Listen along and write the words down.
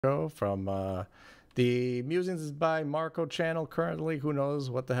from the Musings is by Marco channel currently. Who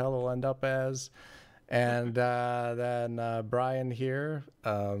knows what the hell it'll end up as. And then Brian here.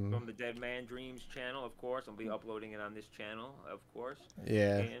 From the Dead Man Dreams channel, of course. I'll be uploading it on this channel, of course.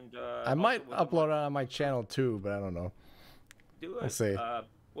 Yeah. And I also might with upload it on my channel too, but I don't know. do We'll it. see.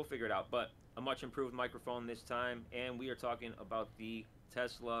 We'll figure it out. But a much improved microphone this time, and we are talking about the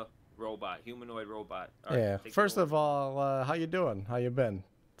Tesla robot, humanoid robot. All right, Yeah. take it First over. of all, how you doing? How you been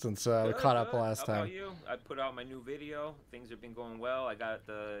since we Good, caught up good. last How time? about you? I put out my new video. Things have been going well. I got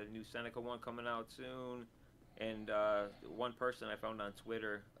the new Seneca one coming out soon. And one person I found on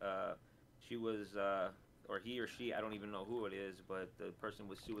Twitter, she was, or he or she, I don't even know who it is, but the person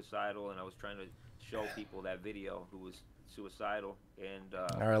was suicidal, and I was trying to show people that video who was suicidal. And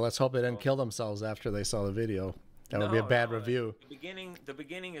All right. Let's hope they didn't so kill themselves after they saw the video. That would be a no, bad no. review. The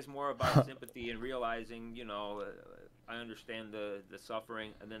beginning is more about sympathy and realizing, I understand the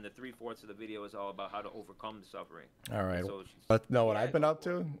suffering, and then the three-fourths of the video is all about how to overcome the suffering. All And right. so she's, Let's know what yeah, I've been go up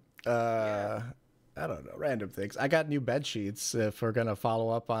for it. to. Yeah. I don't know, random things. I got new bed sheets if we're gonna follow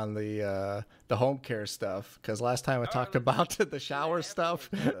up on the home care stuff. Because last time I All right, talked let's about the do that shower stuff,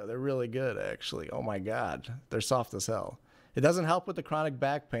 afterwards. they're really good actually. Oh my God, they're soft as hell. It doesn't help with the chronic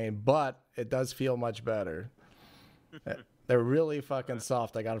back pain, but it does feel much better. Uh, They're really All fucking right.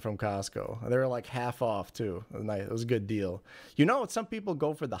 soft. I got them from Costco. They were like half off too. It was a good deal. Some people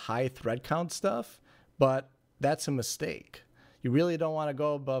go for the high thread count stuff, but that's a mistake. You really don't want to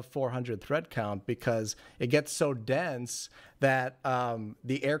go above 400 thread count because it gets so dense that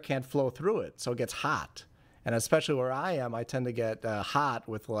the air can't flow through it, so it gets hot. And especially where I am, I tend to get hot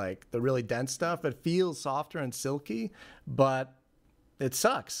with like the really dense stuff. It feels softer and silky, but it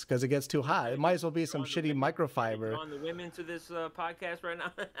sucks because it gets too hot. It might as well be some shitty Are you microfiber. drawing the women to this podcast right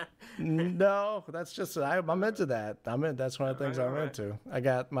now? No, that's just I'm into that. That's one of the things All I'm right. into. I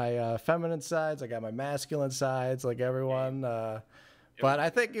got my feminine sides, I got my masculine sides, like Hey, everyone. But I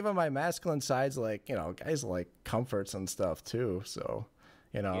think even my masculine sides, like guys like comforts and stuff too. So,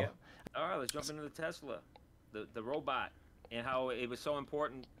 you know, yeah. All right, let's jump into the Tesla, the robot, and how it was so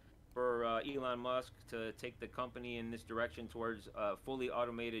important for Elon Musk to take the company in this direction towards fully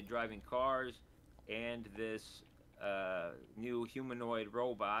automated driving cars and this new humanoid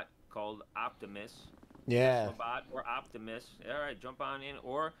robot called Optimus, yeah. Tesla bot or Optimus. All right, jump on in.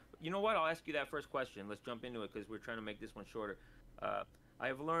 Or you know what? I'll ask you that first question. Let's jump into it because we're trying to make this one shorter. Uh, I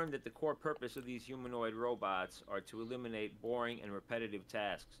have learned that the core purpose of these humanoid robots are to eliminate boring and repetitive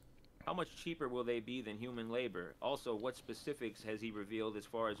tasks. How much cheaper will they be than human labor? Also, what specifics has he revealed as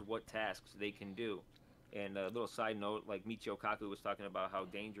far as what tasks they can do? And a little side note, like Michio Kaku was talking about how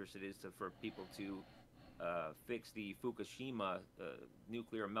dangerous it is for people to fix the Fukushima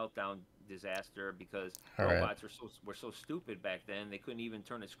nuclear meltdown disaster because All right. robots were so stupid back then they couldn't even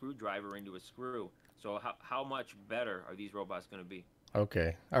turn a screwdriver into a screw. So how much better are these robots going to be?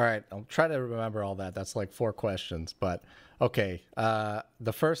 Okay. All right. I'll try to remember all that. That's like four questions, but okay.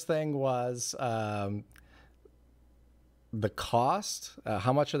 The first thing was the cost.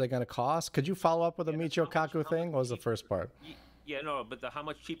 How much are they going to cost? Could you follow up with the Yeah, Michio Kaku how much thing? What was the first cheaper? part? Yeah, no, but how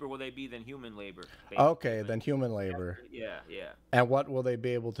much cheaper will they be than human labor, basically? Okay, then human labor. Yeah, yeah, And what will they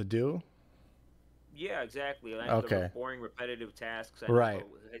be able to do? yeah, exactly. Like the Okay. boring, repetitive tasks. I know, Right.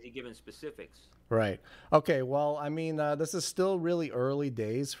 but has he given specifics? Right. Okay. Well, I mean, this is still really early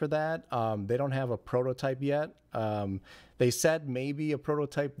days for that. They don't have a prototype yet. They said maybe a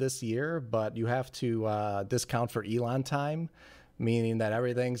prototype this year, but you have to discount for Elon time, meaning that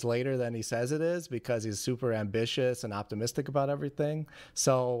everything's later than he says it is because he's super ambitious and optimistic about everything.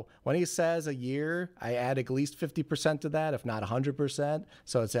 So when he says a year, I add at least 50% to that, if not 100%.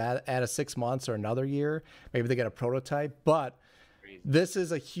 So it's add a 6 months or another year. Maybe they get a prototype, but Crazy. this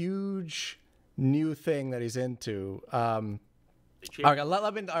is a huge new thing that he's into. The All chip. right,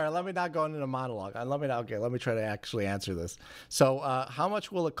 let me not go into a monologue. Let me try to actually answer this. So, how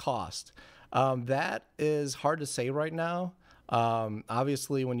much will it cost? That is hard to say right now.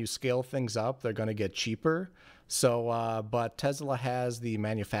 Obviously, when you scale things up, they're going to get cheaper. So, but Tesla has the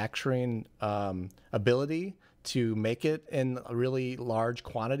manufacturing ability to make it in really large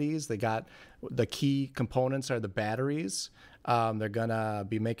quantities. They got the key components are the batteries. They're gonna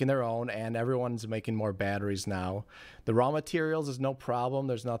be making their own, and everyone's making more batteries now. The raw materials is no problem.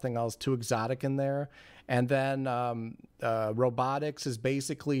 There's nothing else too exotic in there. And then robotics is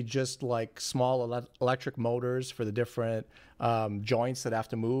basically just like small electric motors for the different joints that have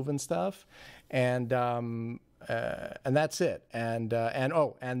to move and stuff. And that's it. And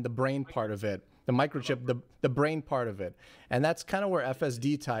the brain part of it. the microchip, the brain part of it. And that's kind of where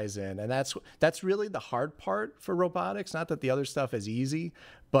FSD ties in. And that's really the hard part for robotics. Not that the other stuff is easy,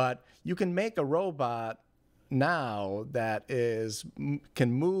 but you can make a robot now that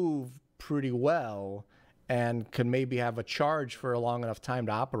can move pretty well and can maybe have a charge for a long enough time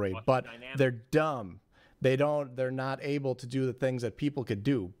to operate, but they're dumb. They're not able to do the things that people could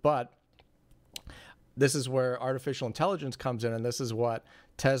do. But this is where artificial intelligence comes in, and this is what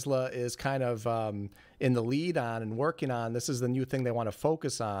Tesla is kind of in the lead on and working on. This is the new thing they want to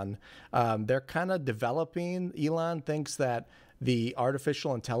focus on. They're kind of developing, Elon thinks that the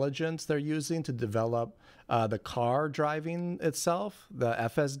artificial intelligence they're using to develop the car driving itself, the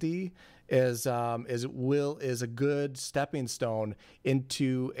FSD, is a good stepping stone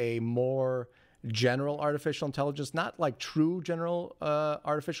into a more general artificial intelligence. Not like true general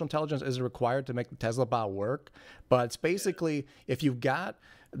artificial intelligence is required to make the Tesla bot work, but it's basically if you've got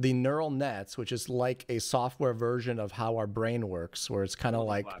the neural nets, which is like a software version of how our brain works, where it's kind of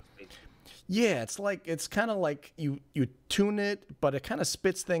like, yeah, it's kind of like you tune it, but it kind of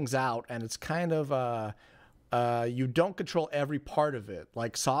spits things out, and it's kind of you don't control every part of it.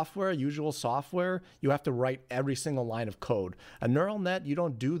 Like software, usual software, you have to write every single line of code. A neural net, you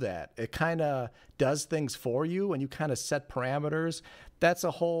don't do that. It kind of does things for you, and you kind of set parameters. That's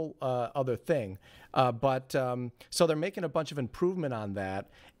a whole other thing. So they're making a bunch of improvement on that,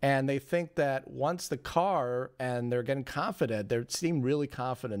 and they think that once the car, and they're getting confident, they seem really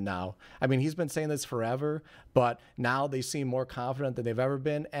confident now. I mean, he's been saying this forever, but now they seem more confident than they've ever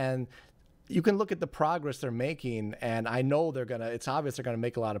been, and you can look at the progress they're making, and I know it's obvious they're gonna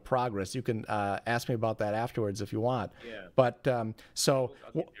make a lot of progress. You can ask me about that afterwards if you want. Yeah. But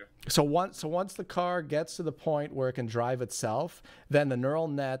once the car gets to the point where it can drive itself, then the neural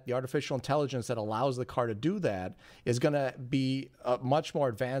net, the artificial intelligence that allows the car to do that, is gonna be much more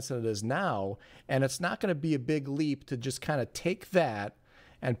advanced than it is now, and it's not gonna be a big leap to just kind of take that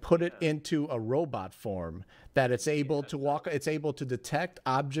and put it into a robot form that it's able to walk, it's able to detect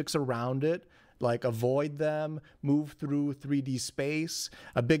objects around it, like avoid them, move through 3D space.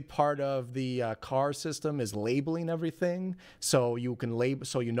 A big part of the car system is labeling everything, so you can label,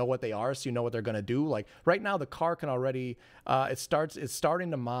 so you know what they are, so you know what they're going to do. Like right now, the car can already it's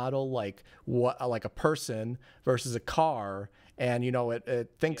starting to model like a person versus a car. And, you know, it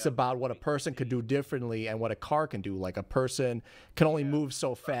thinks about what a person could do differently and what a car can do. Like a person can only move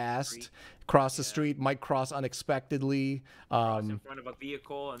so fast, cross the street, might cross unexpectedly. Cross in front of a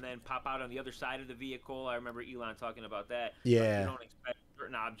vehicle and then pop out on the other side of the vehicle. I remember Elon talking about that. Yeah. You don't expect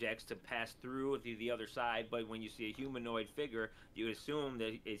certain objects to pass through to the other side, but when you see a humanoid figure, you assume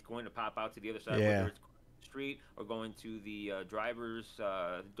that it's going to pop out to the other side, whether it's the street or going to the driver's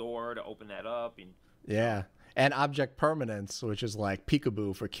door to open that up. And yeah. And object permanence, which is like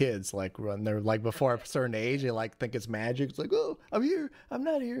peekaboo for kids, like when they're like before a certain age, they like think it's magic. It's like, oh, I'm here, I'm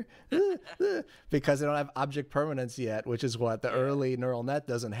not here, because they don't have object permanence yet, which is what the early neural net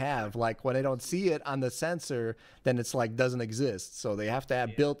doesn't have. Like when they don't see it on the sensor, then it's like doesn't exist. So they have to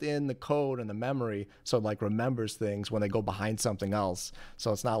have built in the code and the memory, so it like remembers things when they go behind something else.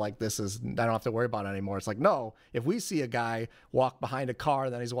 So it's not like I don't have to worry about it anymore. It's like, no, if we see a guy walk behind a car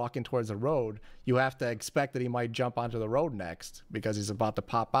and then he's walking towards the road, you have to expect that he might jump onto the road next because he's about to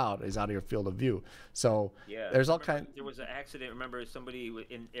pop out. He's out of your field of view. So there's all kind. There was an accident. Remember, somebody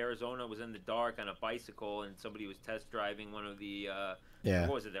in Arizona was in the dark on a bicycle, and somebody was test driving one of the. What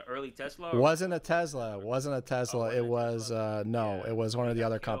was it? The early Tesla? Wasn't a Tesla. Wasn't a Tesla. It was no. It was one of the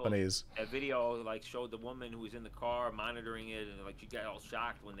other companies. A video like showed the woman who was in the car monitoring it, and like she got all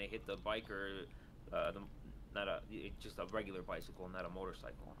shocked when they hit the biker. Just a regular bicycle, not a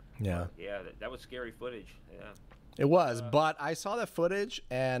motorcycle. Yeah. Yeah, that was scary footage. Yeah. It was, but I saw that footage,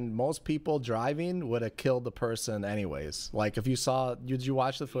 and most people driving would have killed the person anyways. Like if you saw, did you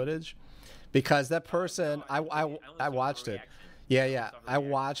watch the footage? Because that person, I watched it. Yeah. I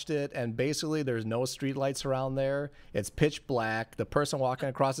watched it, and basically there's no street lights around there. It's pitch black. The person walking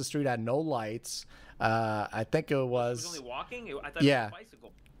across the street had no lights. I think it was. She was only walking? I thought it was a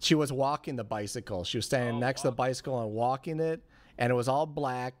bicycle. She was walking the bicycle. She was standing next to the bicycle and walking it, and it was all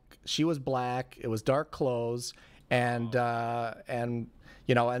black. She was black. It was dark clothes, and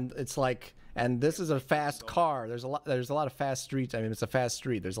you know, and it's like, and this is a fast car. There's a lot of fast streets. I mean, it's a fast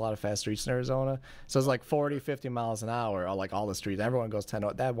street. There's a lot of fast streets in Arizona. So it's like 40, 50 miles an hour, or like all the streets. Everyone goes 10.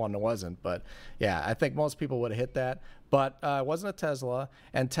 That one wasn't, but yeah, I think most people would have hit that. but it wasn't a Tesla.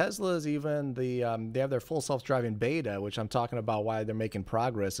 And Tesla is even they have their full self-driving beta, which I'm talking about why they're making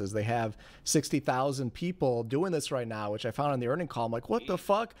progress, is they have 60,000 people doing this right now, which I found on the earning call. I'm like, what the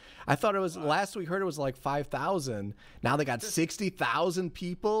fuck? I thought it was, last we heard it was like 5,000. Now they got 60,000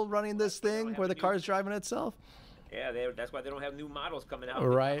 people running this thing where the car's driving itself. Yeah, that's why they don't have new models coming out.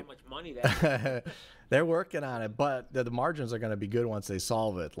 Right. How much money that they're working on it, but the margins are going to be good once they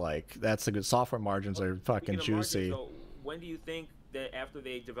solve it. Like, that's the good. Software margins are fucking juicy. Margins, so when do you think that after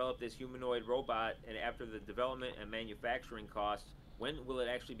they develop this humanoid robot and after the development and manufacturing costs, when will it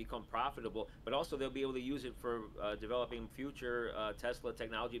actually become profitable? But also they'll be able to use it for developing future Tesla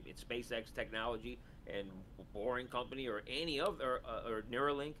technology, SpaceX technology, and Boring Company or any other or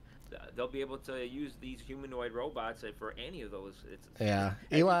Neuralink. They'll be able to use these humanoid robots for any of those. Yeah,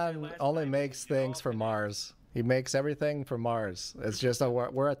 Elon only makes things for Mars. He makes everything for Mars. It's just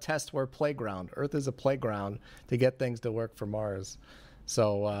we're a test, we're a playground. Earth is a playground to get things to work for Mars.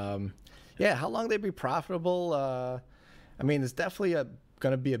 So, yeah, how long they be profitable? I mean, it's definitely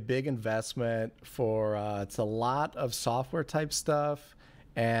going to be a big investment for. It's a lot of software type stuff,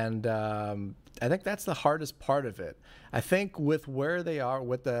 and I think that's the hardest part of it. I think with where they are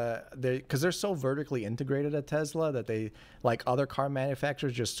with because they're so vertically integrated at Tesla that they, like other car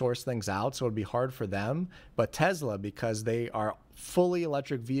manufacturers, just source things out, so it'd be hard for them. But Tesla, because they are fully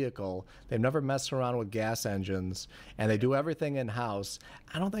electric vehicle, they've never messed around with gas engines, and they do everything in-house.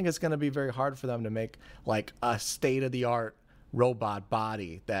 I don't think it's going to be very hard for them to make like a state-of-the-art robot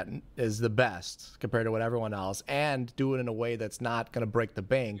body that is the best compared to what everyone else, and do it in a way that's not going to break the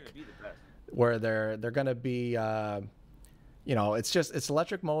bank, where they're going to be you know, it's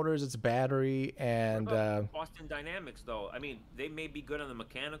electric motors, it's battery, and Boston Dynamics, though. I mean, they may be good on the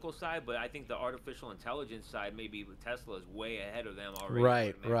mechanical side, but I think the artificial intelligence side, maybe Tesla is way ahead of them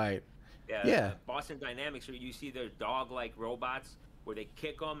already. Right. Yeah. Boston Dynamics, where you see their dog-like robots, where they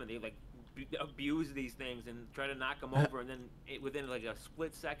kick them and they like abuse these things and try to knock them over, and then within like a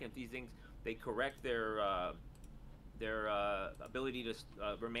split second, these things, they correct their ability to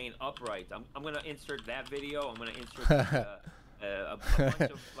remain upright. I'm going to insert that video. I'm going to insert a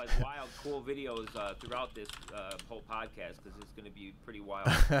bunch of like wild, cool videos throughout this whole podcast, because it's going to be pretty wild.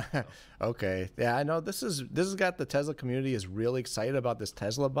 So. Okay, yeah, I know this has got the Tesla community is really excited about this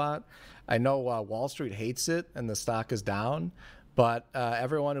Tesla bot. I know Wall Street hates it and the stock is down. But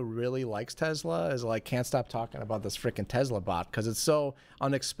everyone who really likes Tesla is like, can't stop talking about this freaking Tesla bot, because it's so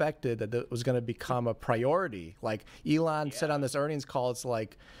unexpected that it was going to become a priority. Like Elon said on this earnings call, it's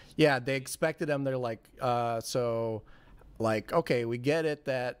like, yeah, they expected him. They're like, so like, okay, we get it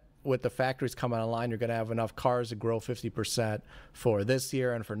that with the factories coming online, you're going to have enough cars to grow 50% for this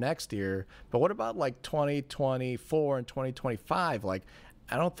year and for next year. But what about like 2024 and 2025? Like,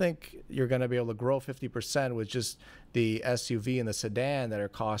 I don't think you're going to be able to grow 50% with just the SUV and the sedan that are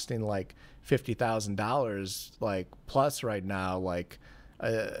costing like $50,000 like plus right now, like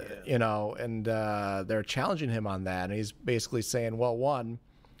you know, and they're challenging him on that, and he's basically saying, well, one,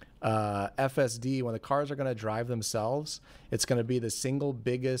 FSD, when the cars are going to drive themselves, it's going to be the single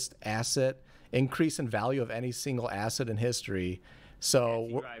biggest asset increase in value of any single asset in history.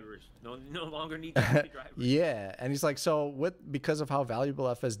 So drivers no longer need taxi drivers. Yeah, and he's like, so because of how valuable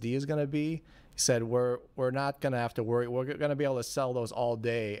FSD is going to be, he said we're not going to have to worry. We're going to be able to sell those all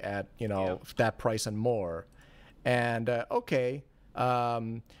day at, you know, that price and more. And okay,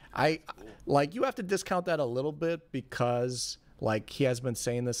 I like, you have to discount that a little bit, because like he has been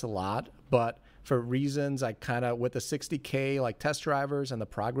saying this a lot, but for reasons I kind of, with the 60K like test drivers and the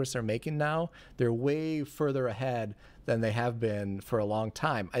progress they're making now, they're way further ahead than they have been for a long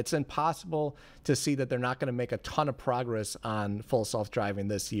time. It's impossible to see that they're not going to make a ton of progress on full self-driving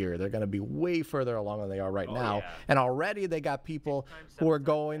this year. They're going to be way further along than they are right now. Yeah. And already they got people who are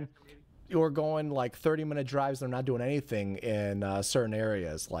going like 30-minute drives. They're not doing anything in certain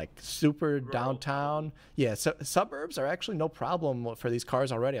areas, like super downtown. Yeah, so suburbs are actually no problem for these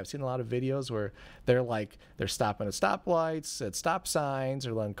cars already. I've seen a lot of videos where they're stopping at stoplights, at stop signs,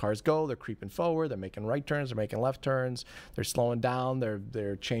 they're letting cars go. They're creeping forward. They're making right turns. They're making left turns. They're slowing down.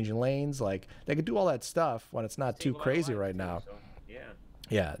 They're changing lanes. Like, they could do all that stuff when it's not too crazy right now.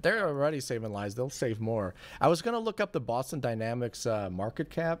 Yeah, they're already saving lives. They'll save more. I was gonna look up the Boston Dynamics market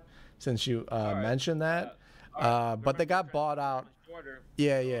cap, since you mentioned that, but they got bought out.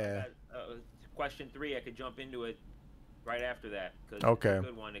 Yeah. Question 3, I could jump into it right after that, because it's a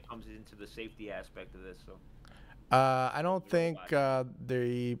good one. It comes into the safety aspect of this. So I don't think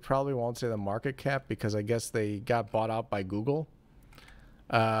they probably won't say the market cap, because I guess they got bought out by Google.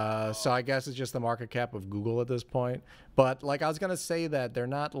 So I guess it's just the market cap of Google at this point. But like I was gonna say that they're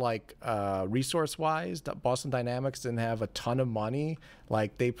not like resource-wise. Boston Dynamics didn't have a ton of money.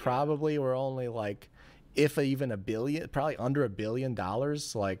 Like they probably were only like, if even a billion, probably under $1 billion,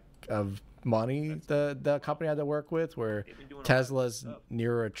 like of money. The company had to work with, where Tesla's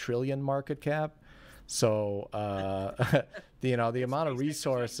near $1 trillion market cap. So you know, the amount of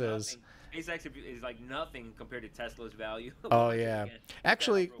resources. SpaceX is like nothing compared to Tesla's value. Oh yeah,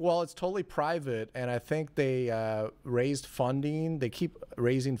 actually, well, it's totally private, and I think they raised funding. They keep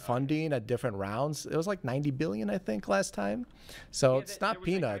raising funding at different rounds. It was like 90 billion, I think, last time. So it's not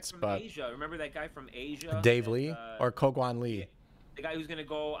peanuts, but Asia. Remember that guy from Asia, Dave Lee or Koguan Lee, the guy who's gonna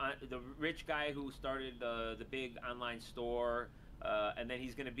go on, the rich guy who started the big online store, and then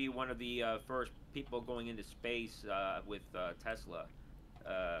he's gonna be one of the first people going into space with Tesla.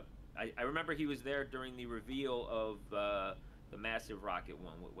 I remember he was there during the reveal of the massive rocket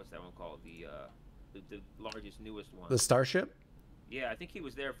one. What's that one called? The largest, newest one. The Starship? Yeah, I think he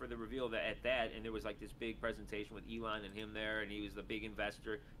was there for the reveal at that, and there was like this big presentation with Elon and him there, and he was the big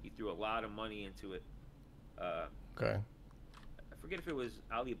investor. He threw a lot of money into it. Okay. I forget if it was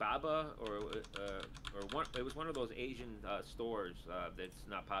Alibaba or one. It was one of those Asian stores that's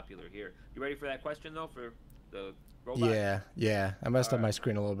not popular here. You ready for that question though? For the robot? Yeah. I messed up my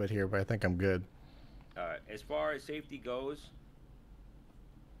screen a little bit here, but I think I'm good. As far as safety goes,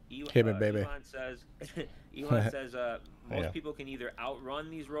 Hit me, baby. Elon says most people can either outrun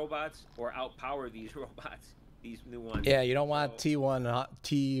these robots or outpower these robots, these new ones. Yeah, you don't want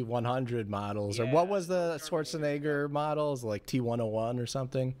T100 models. Or what was the Schwarzenegger models, like T101 or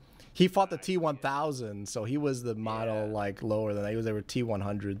something? He fought the T1000, so he was the model like lower than that. They were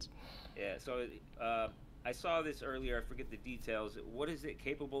T100s. Yeah, so I saw this earlier. I forget the details. What is it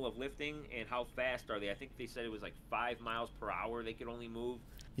capable of lifting, and how fast are they? I think they said it was like 5 miles per hour they could only move.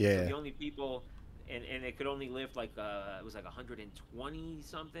 Yeah. So the only people, and it could only lift like it was like 120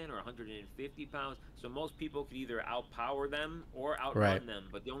 something or 150 pounds. So most people could either outpower them or outrun them.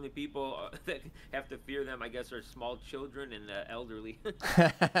 But the only people that have to fear them, I guess, are small children and elderly.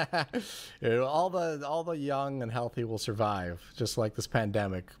 All the young and healthy will survive, just like this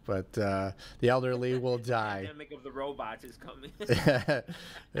pandemic. But the elderly will die. The pandemic of the robots is coming.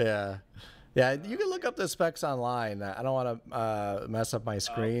 Yeah, you can look up the specs online. I don't want to mess up my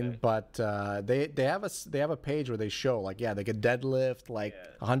screen, but they have a page where they show like they could deadlift like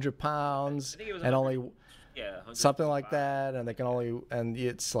 100 pounds and only something like that, and they can and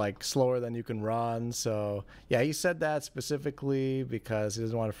it's like slower than you can run. So yeah, he said that specifically because he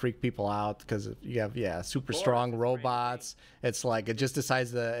doesn't want to freak people out, because you have super strong robots. It's like it just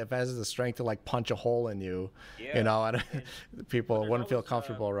decides if it has the strength to like punch a hole in you, you know, and people wouldn't feel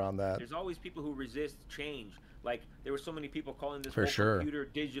comfortable around that. There's always people who resist change. Like there were so many people calling this computer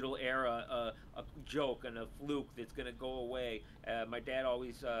digital era a joke and a fluke that's gonna go away. My dad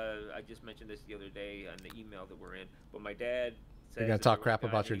always, I just mentioned this the other day on the email that we're in, but my dad says, you're gonna talk crap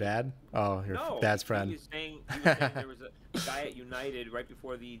about your dad? Oh, your dad's friend. He was saying there was a guy at United right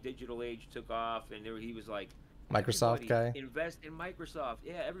before the digital age took off, and he was like, Microsoft guy? Invest in Microsoft.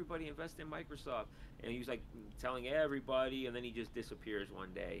 Yeah, everybody invest in Microsoft. And he was like telling everybody, and then he just disappears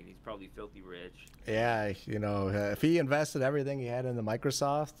one day, and he's probably filthy rich. Yeah, you know, if he invested everything he had into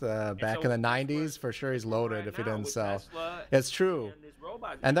Microsoft back in the 90s, for sure he's loaded if he didn't sell. Tesla, it's true.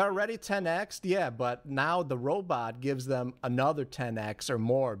 And they're already 10x, but now the robot gives them another 10x or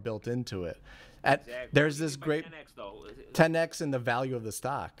more built into it. There's this great 10x in the value of the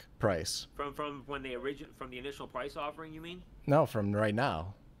stock price. From when from the initial price offering, you mean? No, from right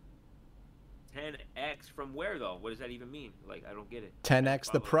now. 10x from where though? What does that even mean? Like I don't get it.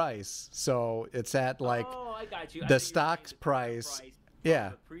 10x the price. So it's at like I got you. The stock's price.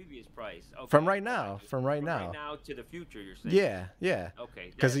 Yeah. The previous price. Okay. From right now. From right now. Right now to the future, you're saying. Yeah.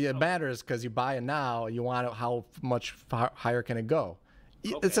 Okay. Because it matters, because you buy it now, you want it, how much higher can it go?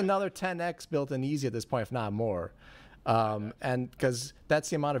 It's another 10x built in easy at this point, if not more. And because that's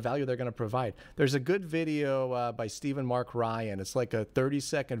the amount of value they're going to provide. There's a good video by Stephen Mark Ryan. It's like a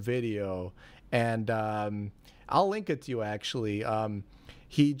 30-second video, and I'll link it to you actually.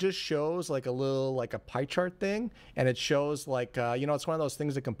 He just shows like a pie chart thing, and it shows like it's one of those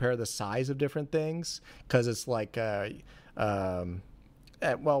things that compare the size of different things, because it's like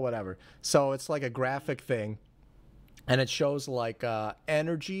whatever. So it's like a graphic thing, and it shows like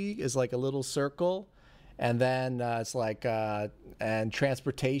energy is like a little circle. And then it's like, and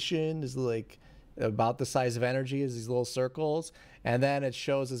transportation is like about the size of energy, is these little circles. And then it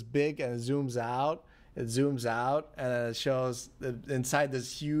shows this big, and it zooms out. It zooms out, and then it shows inside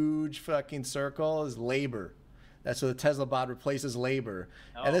this huge fucking circle is labor. That's what the Tesla bot replaces labor.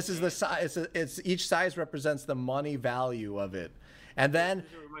 And Oh this is the man, size. It's each size represents the money value of it. And then this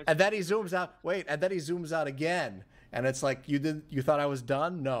reminds and me then of he zooms out. Wait, and then he zooms out again. And it's like you thought I was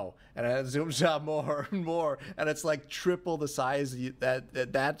done? No. And it zooms out more and more, and it's like triple the size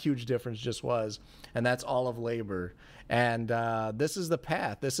that huge difference just was, and that's all of labor. And this is the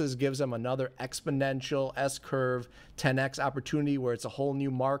path. Gives them another exponential S curve, 10x opportunity where it's a whole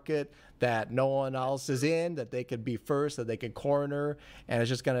new market that no one else is in, that they could be first, that they could corner, and it's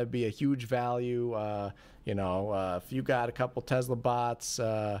just going to be a huge value. If you got a couple Tesla bots,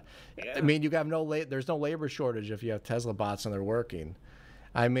 I yeah, mean, you have there's no labor shortage if you have Tesla bots and they're working.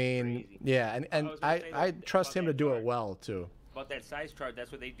 I mean, crazy. yeah, and I was gonna say I trust about him to that do it chart. well too. About that size chart, that's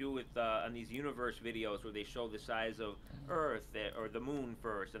what they do with on these universe videos where they show the size of Earth or the moon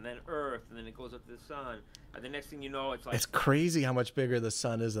first, and then Earth, and then it goes up to the sun, and the next thing you know, it's like, It's crazy how much bigger the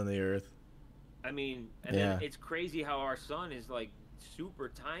sun is than the Earth. I mean, and then Yeah, it's crazy how our sun is like super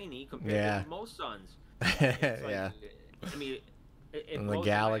tiny compared yeah, to most suns. It's like, yeah. I mean, it And the blows my mind. I mean,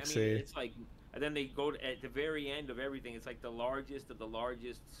 galaxy. it's like, and then they go at the very end of everything. It's like the largest of the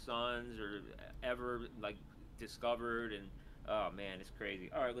largest suns or ever like discovered, and oh man, it's crazy.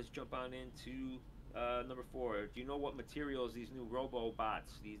 All right, let's jump on into number 4. Do you know what materials these new robo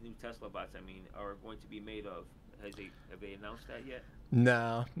bots, these new Tesla bots, I mean, are going to be made of? Have they announced that yet?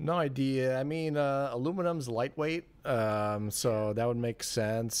 No, no idea. I mean, aluminum's lightweight, Yeah. so that would make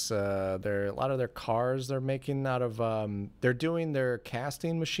sense. A lot of their cars they're making out of. They're doing their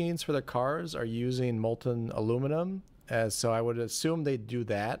casting machines for their cars are using molten aluminum. So I would assume they do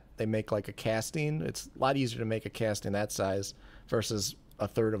that. They make like a casting. It's a lot easier to make a casting that size versus a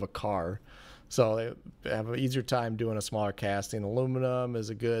third of a car. So they have an easier time doing a smaller casting. Aluminum is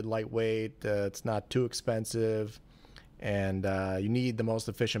a good lightweight. It's not too expensive, and you need the most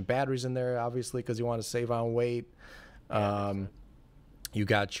efficient batteries in there, obviously, because you want to save on weight. Yeah, it makes Um, sense. you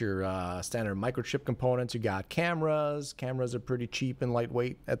got your standard microchip components. You got cameras. Cameras are pretty cheap and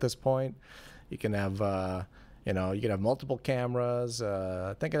lightweight at this point. You can have, you can have multiple cameras.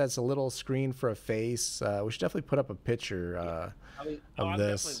 I think it has a little screen for a face. We should definitely put up a picture Yeah. of I'm definitely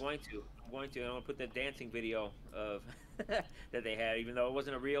this. going to. I'm going to. I'm gonna put the dancing video of that they had, even though it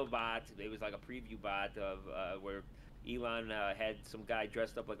wasn't a real bot. It was like a preview bot of where Elon had some guy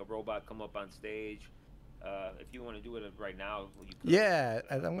dressed up like a robot come up on stage. If you want to do it right now, well, you could. Yeah,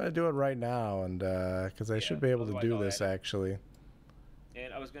 I'm gonna do it right now, and because I Yeah. should be able to Otherwise, do I'll this add it. actually.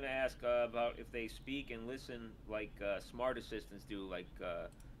 And I was gonna ask about if they speak and listen like smart assistants do, like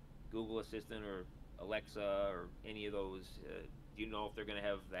Google Assistant or Alexa or any of those. Do you know if th're gonna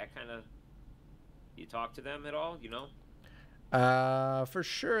have that kind of? You talk to them at all? You know? For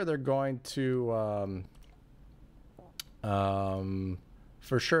sure, they're going to. Um,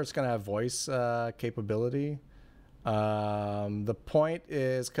 for sure, it's gonna have voice capability. The point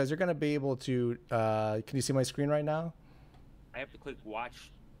is because you're gonna be able to. Can you see my screen right now? I have to click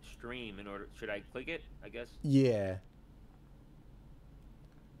watch stream in order. Should I click it? I guess. Yeah.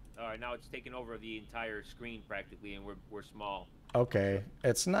 All right, now it's taken over the entire screen practically, and we're small. Okay.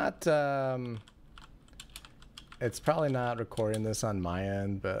 It's not. It's probably not recording this on my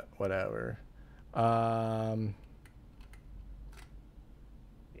end, but whatever. Um,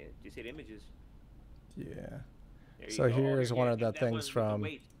 Yeah, just hit images. yeah. There you So go. Oh, here's yeah, one of the that one things with the from.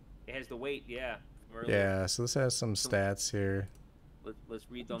 weight. It has the weight. Yeah, from earlier. Yeah. So this has some So stats here. let's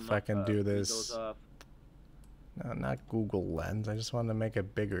read them If I up. can do Read those this. off. No, not Google Lens. I just wanted to make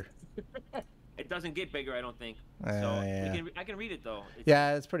it bigger. It doesn't get bigger, I don't think. So we Yeah. can. I can read it though. It's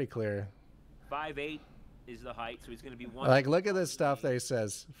Yeah, it's pretty clear. 5'8" is the height, so it's going to be Like, look at 1 foot this stuff that underneath. he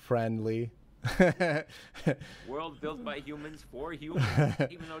says friendly. World built by humans for humans,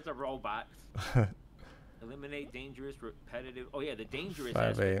 even though it's a robot. Eliminate dangerous, repetitive. Oh yeah, the dangerous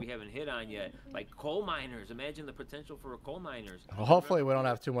Five aspect eight. we haven't hit on yet. Like coal miners. Imagine the potential for coal miners. Well, You hopefully, remember we we don't were.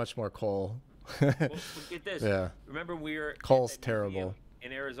 have too much more coal. Well, get this. Yeah, Remember we were at coal's that museum terrible.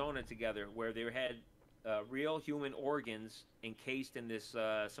 in Arizona together, where they had real human organs encased in this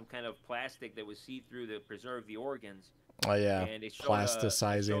some kind of plastic that was see-through to preserve the organs. Oh yeah, And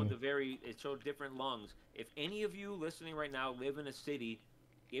plasticizing. it showed different lungs. If any of you listening right now live in a city,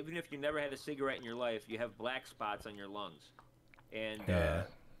 even if you never had a cigarette in your life, you have black spots on your lungs. And Yeah.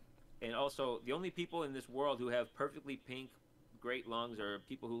 and also the only people in this world who have perfectly pink great lungs are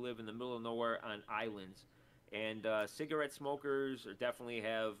people who live in the middle of nowhere on islands. And cigarette smokers definitely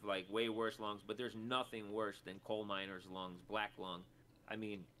have like way worse lungs, but there's nothing worse than coal miners' lungs, black lung. I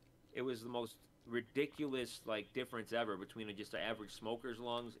mean, it was the most ridiculous like difference ever between just an average smoker's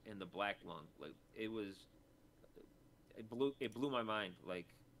lungs and the black lung. Like it blew my mind. Like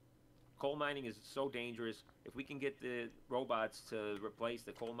coal mining is so dangerous. If we can get the robots to replace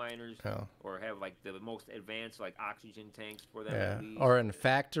the coal miners, Oh. or have like the most advanced like oxygen tanks for them Yeah, at least, or in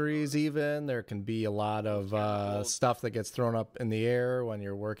factories even, there can be a lot those of chemicals. stuff that gets thrown up in the air when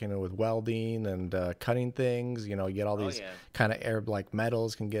you're working with welding and cutting things. You know, you get all Oh these yeah, kind of air, like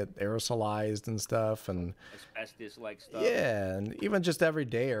metals can get aerosolized and stuff. And asbestos like stuff. yeah, and even just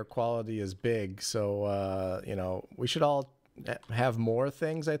everyday air quality is big. So, you know, we should all have more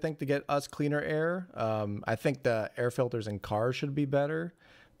things, I think, to get us cleaner air. I think the air filters in cars should be better,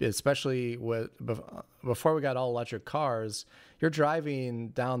 especially before we got all electric cars. You're driving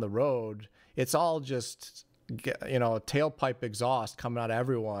down the road, it's all just, you know, tailpipe exhaust coming out of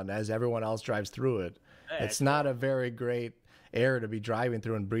everyone as everyone else drives through it. Yeah, It's it's not a horrible. very great air to be driving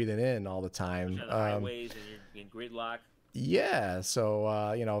through and breathing in all the Especially time. on the highways and you're in gridlock. Yeah,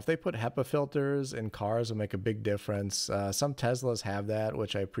 so you know, if they put HEPA filters in cars, it'll make a big difference. Some Teslas have that,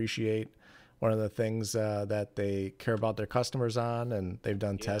 which I appreciate. One of the things that they care about their customers on, and they've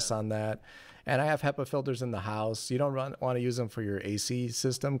done Yeah. tests on that. And I have HEPA filters in the house. You don't want to use them for your AC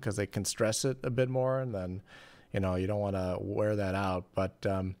system because they can stress it a bit more, and then, you know, you don't want to wear that out. But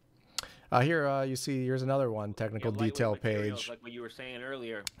here you see, here's another one, Yeah, technical lightweight detail materials, page. like what you were saying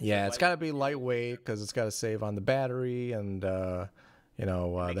earlier. The Yeah, it's got to lightweight be materials lightweight because it's got to save on the battery, and you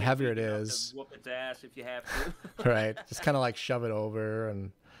know, and make the it heavier big it enough to is, whoop its ass if you have to. right? Just kind of like shove it over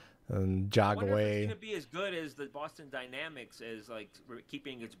and I jog wonder if it's away. gonna be as good as the Boston Dynamics as like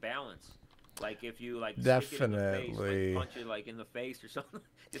keeping its balance. Like if you like stick it in the face, like Definitely. punch it like in the face or something,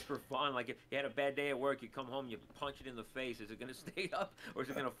 just for fun. Like if you had a bad day at work, you come home, you punch it in the face. Is it gonna stay up or is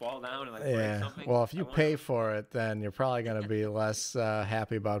it gonna fall down and like break Yeah. something? Well, if I you wonder. pay for it, then you're probably going to be less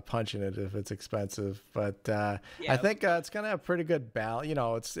happy about punching it if it's expensive. But I Yeah, think it's going to have pretty good balance. You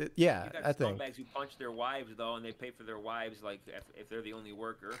know, yeah, you got I think. scumbags who punch their wives though, and they pay for their wives like if they're the only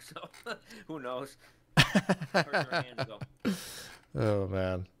worker. So who knows? Hurt their hands though. Oh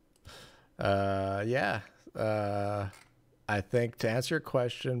man. Yeah. I think to answer your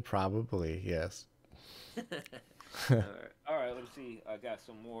question, probably yes. All right. Let's see. I got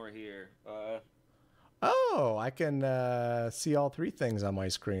some more here. Oh, I can see all three things on my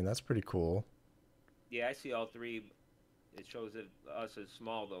screen. That's pretty cool. Yeah, I see all three. It shows it us as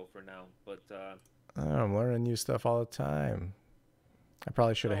small though for now. But Oh, I'm learning new stuff all the time. I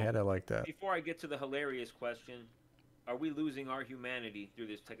probably should have so had it like that. before I get to the hilarious question, are we losing our humanity through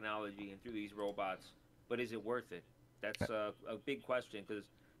this technology and through these robots? But is it worth it? That's a big question because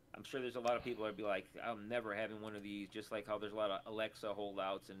I'm sure there's a lot of people that'd be like, I'm never having one of these. Just like how there's a lot of Alexa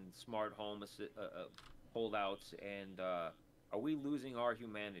holdouts and smart home holdouts. And are we losing our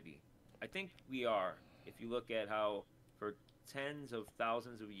humanity? I think we are. If you look at how for tens of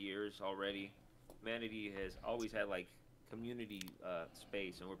thousands of years already, humanity has always had like community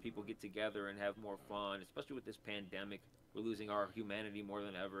space and where people get together and have more fun, especially with this pandemic. We're losing our humanity more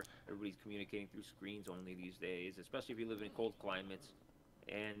than ever. Everybody's communicating through screens only these days, especially if you live in cold climates.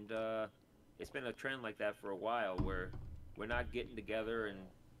 And it's been a trend like that for a while where we're not getting together and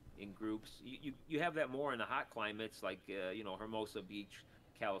in groups. You have that more in the hot climates like you know, Hermosa Beach,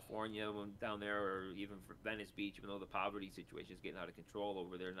 California, down there, or even for Venice Beach, even though the poverty situation is getting out of control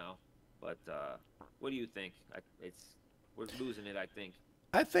over there now. But what do you think? We're losing it, I think.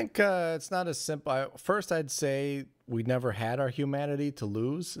 I think it's not as simple. First, I'd say we never had our humanity to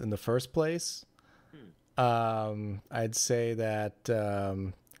lose in the first place. Hmm. I'd say that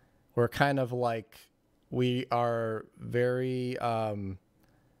we're kind of like we are very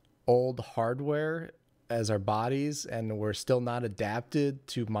old hardware as our bodies, and we're still not adapted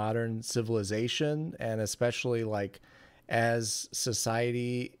to modern civilization, and especially like as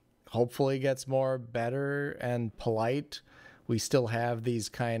society hopefully gets more better and polite, we still have these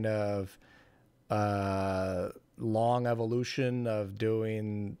kind of long evolution of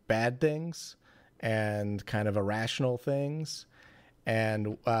doing bad things and kind of irrational things,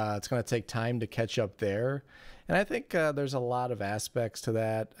 and it's going to take time to catch up there. And I think there's a lot of aspects to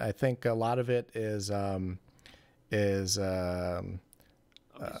that. I think a lot of it is a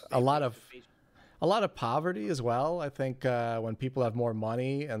lot of poverty as well. I think when people have more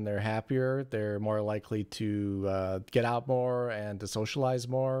money and they're happier, they're more likely to get out more and to socialize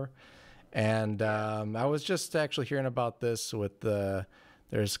more. And I was just actually hearing about this with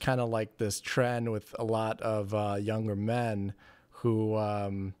there's kind of like this trend with a lot of younger men who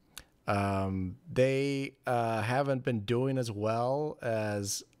they haven't been doing as well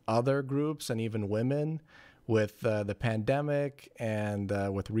as other groups and even women with the pandemic and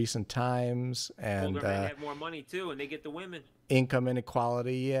with recent times. And Older men have more money too, and they get the women. Income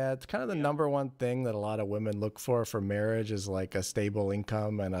inequality, yeah, it's kind of the Yeah. number one thing that a lot of women look for marriage is like a stable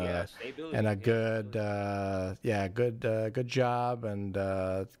income Yeah, and stability. a Yeah, good stability. good job and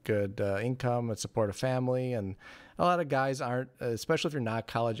good income and support a family. And a lot of guys aren't, especially if you're not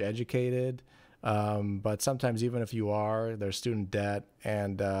college educated. But sometimes even if you are, there's student debt,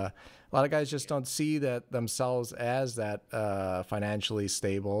 and a lot of guys just Yeah. don't see that themselves as that financially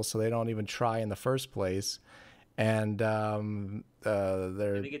stable, so they don't even try in the first place. And And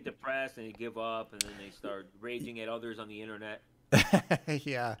they're they get depressed and they give up, and then they start raging at others on the internet.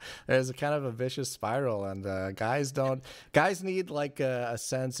 yeah, there's a kind of a vicious spiral, and guys need like a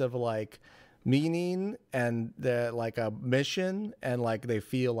sense of like meaning and like a mission, and like they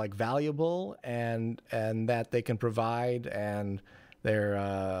feel like valuable, and that they can provide, and they're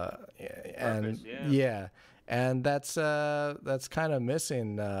Purpose. and Yeah. yeah. And that's kind of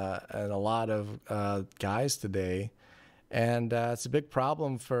missing in a lot of guys today, and it's a big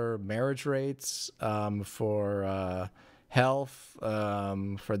problem for marriage rates, for health,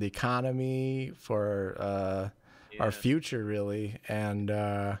 for the economy, for our Yeah. future, really. And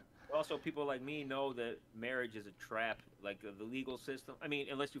Also, people like me know that marriage is a trap. Like the legal system. I mean,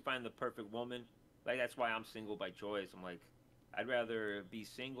 unless you find the perfect woman. Like that's why I'm single by choice. I'm like, I'd rather be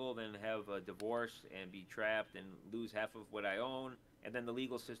single than have a divorce and be trapped and lose half of what I own. And then the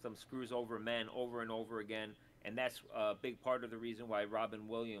legal system screws over men over and over again. And that's a big part of the reason why Robin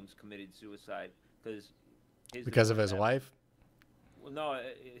Williams committed suicide, because his because of divorce his happened. wife. Well, no,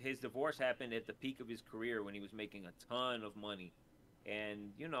 his divorce happened at the peak of his career when he was making a ton of money.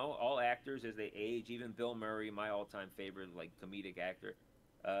 And all actors as they age, even Bill Murray, my all-time favorite like comedic actor,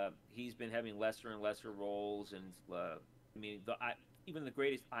 he's been having lesser and lesser roles. And I mean, even the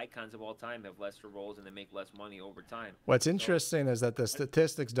greatest icons of all time have lesser roles, and they make less money over time. What's So, interesting is that the but-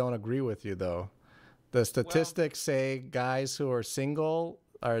 statistics don't agree with you, though. The well, statistics say guys who are single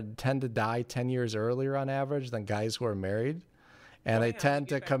are tend to die 10 years earlier on average than guys who are married, and well, they hang on, let me tend get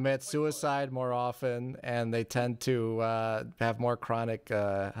to back to my commit point though. suicide more often, and they tend to have more chronic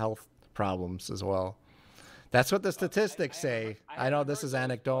health problems as well. That's what the statistics say. I I know haven't this heard is those,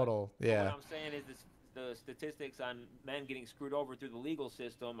 anecdotal. but what Yeah. I'm saying is this, the statistics on men getting screwed over through the legal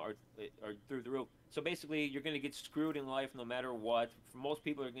system are through the roof. So basically, you're going to get screwed in life no matter what. For most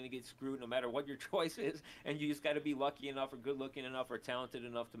people, are going to get screwed no matter what your choice is, and you just got to be lucky enough, or good looking enough, or talented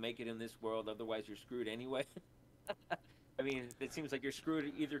enough to make it in this world. Otherwise, you're screwed anyway. I mean, it seems like you're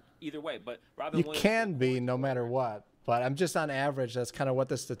screwed either way. But You Robin Williams, the can be courts no matter ordered. what, but I'm just on average. That's kind of what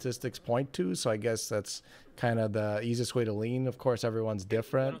the statistics point to. So I guess that's kind of the easiest way to lean. Of course, everyone's Hey, why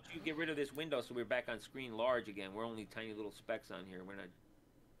different. don't you get rid of this window so we're back on screen large again? We're only tiny little specks on here. We're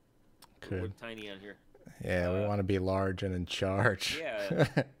Could. tiny on here. Yeah, we Uh, want to be large and in charge. yeah,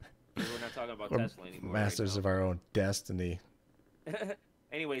 we're not talking about We're Tesla anymore right masters now. of our own destiny.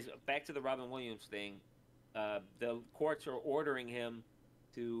 Anyways, back to the Robin Williams thing. The courts are ordering him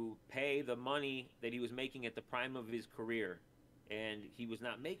to pay the money that he was making at the prime of his career, and he was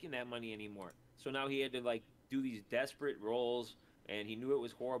not making that money anymore. So now he had to like do these desperate roles, and he knew it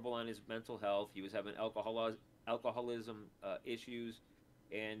was horrible on his mental health. He was having alcoholism issues,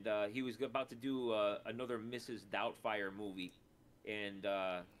 and he was about to do another Mrs. Doubtfire movie, and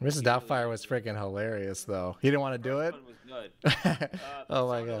Mrs. he really Doubtfire didn't was freaking hilarious, though. He didn't want to do first it. one was good. It Oh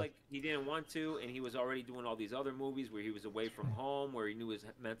my sounded god. like he didn't want to, and he was already doing all these other movies where he was away from home, where he knew his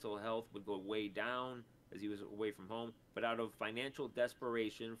mental health would go way down as he was away from home. But out of financial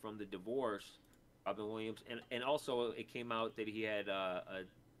desperation from the divorce, Robin Williams, and also it came out that he had a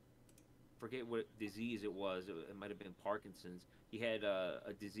forget what disease it was. It might have been Parkinson's. He had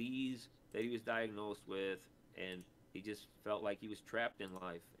a disease that he was diagnosed with, and he just felt like he was trapped in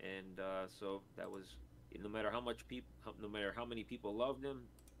life. And so that was, no matter how much people, no matter how many people loved him,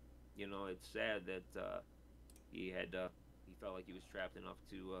 it's sad that he felt like he was trapped enough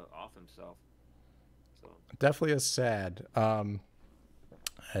to off himself. So Definitely is sad.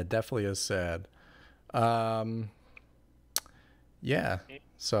 It definitely is sad. Um, yeah. and we can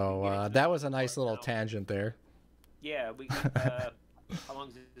So get into the that was a fun nice part little now. tangent there. Yeah, how long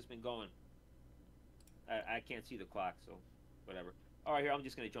has this been going? I can't see the clock, so whatever. All right, here I'm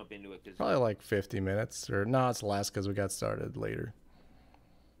just gonna jump into it because Probably like 50 minutes, or no, it's less because we got started later.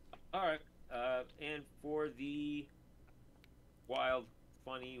 all right. And for the wild,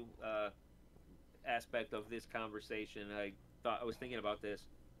 funny aspect of this conversation, I was thinking about this.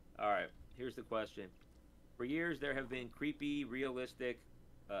 All right, here's the question. For years, there have been creepy, realistic,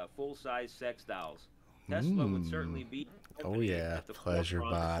 full-size sex dolls. Tesla would certainly Mm. be Oh company yeah, at the pleasure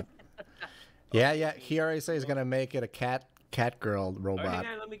forefront bot. of Yeah, yeah. making, He already said you he's know. gonna make it a cat girl All right, hang robot.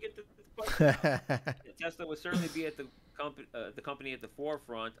 on, let me get to the question now. Tesla would certainly be at the the company at the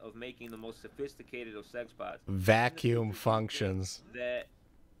forefront of making the most sophisticated of sex bots. In the Vacuum future, do you think functions. that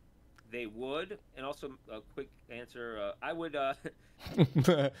they would? And also, a quick answer: I would.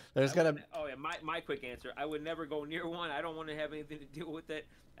 There's I gonna. wouldn't. Oh yeah, my quick answer: I would never go near one. I don't want to have anything to do with it.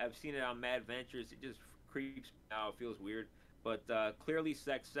 I've seen it on Mad Ventures. It just creeps me out. It feels weird. But clearly,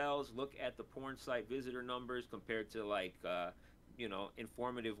 sex sells. Look at the porn site visitor numbers compared to like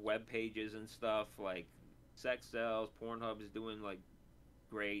informative web pages and stuff. Like sex sells. Pornhub is doing like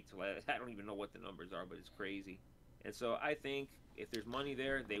great. I don't even know what the numbers are, but it's crazy. And so I think if there's money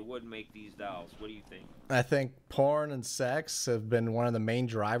there, they would make these dolls. What do you think? I think porn and sex have been one of the main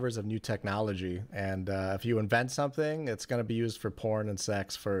drivers of new technology. And if you invent something, it's going to be used for porn and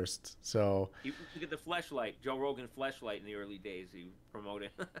sex first. So, You look at the fleshlight, Joe Rogan fleshlight in the early days. He promoted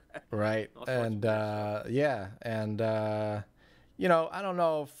right. all sorts And of weird stuff. yeah. And, I don't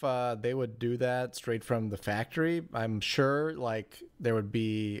know if they would do that straight from the factory. I'm sure like there would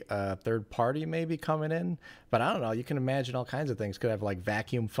be a third party maybe coming in, but I don't know. You can imagine all kinds of things. Could have like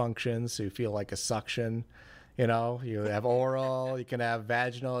vacuum functions, so you feel like a suction. You have oral, you can have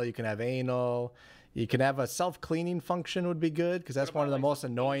vaginal, you can have anal, you can have a self-cleaning function would be good because What that's one about of the like most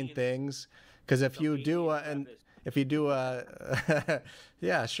annoying things. Because if you do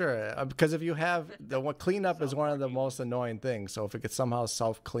yeah, sure. Because if you have cleanup is one of the most annoying things. So if it could somehow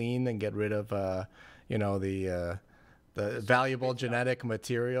self-clean and get rid of, the valuable spits it out, genetic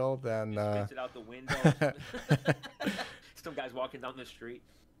material, then just spits it out the window. Or something. Some guys walking down the street.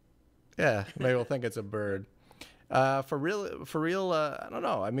 yeah, maybe we'll think it's a bird. For real, I don't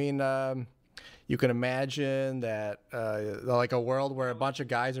know. I mean, you can imagine that like a world where a bunch of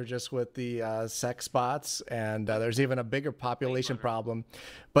guys are just with the sex bots, and there's even a bigger population problem.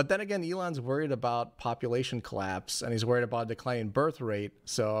 But then again, Elon's worried about population collapse, and he's worried about declining birth rate.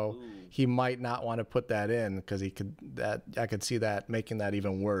 So Ooh. he might not want to put that in because I could see that making that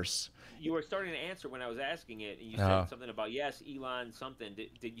even worse. You were starting to answer when I was asking it, and you said something about yes, Elon something. Did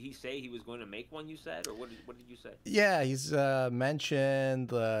he say he was going to make one? You said, or what did you say? Yeah, he's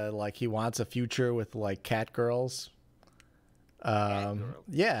mentioned like he wants a future with like cat girls. Cat girl.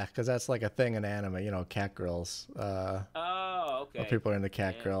 Yeah, because that's like a thing in anime, cat girls. Oh, okay. People are into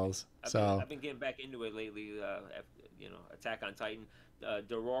cat Yeah, girls. I've been getting back into it lately. Attack on Titan.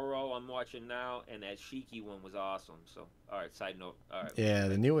 Dororo I'm watching now, and that Shiki one was awesome. So, all right. Side note. All right. Yeah,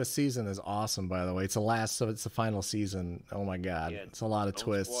 the newest season is awesome. By the way, it's the final season. Oh my god, Yeah, it's a lot of don't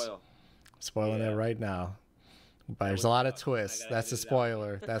twists. spoil. Spoiling it Yeah, right now. But that there's was a lot of I twists. gotta That's a edit it out.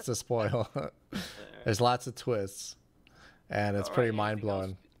 spoiler. That's a spoil. All There's lots of twists, and it's All pretty right. mind Anything else?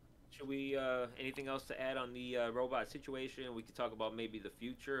 blowing. Should we? Anything else to add on the robot situation? We could talk about maybe the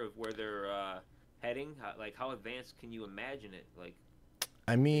future of where they're heading. How advanced can you imagine it? Like,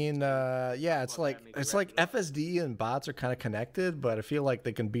 I mean, yeah, talk it's about like that. Maybe it's wrap like it up. FSD and bots are kind of connected, but I feel like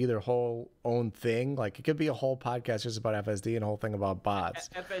they can be their whole own thing. Like it could be a whole podcast just about FSD and a whole thing about bots.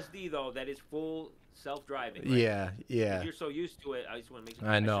 FSD though, that is full self-driving, right? Yeah, Because yeah, you're so used to it. I just want to make sure.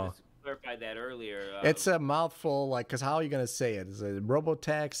 I I should know. have clarified that earlier. It's a mouthful, like, because how are you going to say it? Is a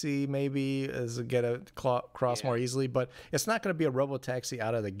robo-taxi maybe is get a cross more Yeah. easily, but it's not going to be a robo-taxi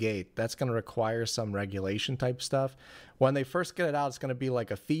out of the gate. That's going to require some regulation type stuff. When they first get it out, it's going to be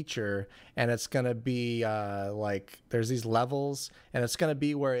like a feature, and it's going to be like there's these levels, and it's going to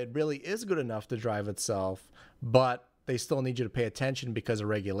be where it really is good enough to drive itself, but they still need you to pay attention because of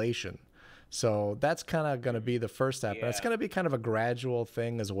regulation. So that's kind of going to be the first step. And it's Yeah. going to be kind of a gradual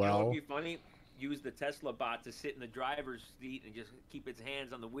thing as You know what would well. be funny? Use the Tesla bot to sit in the driver's seat and just keep its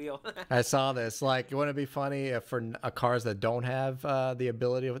hands on the wheel. I saw this. Like, wouldn't it be funny if for cars that don't have the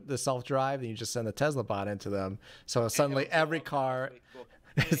ability of the self-drive, then you just send the Tesla bot into them. So And suddenly have a every blow-up car down so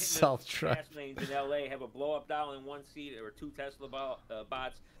is hitting the self-drive. fast lanes in LA, have a blow up doll in one seat or two Tesla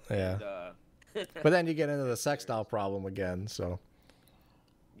bots. Yeah. And, But then you get into the sex doll problem again. So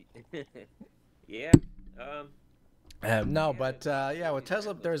yeah. no, Yeah, but yeah, with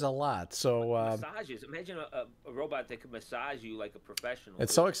Tesla, Tesla. there's a lot. So Massages. Imagine a robot that could massage you like a professional.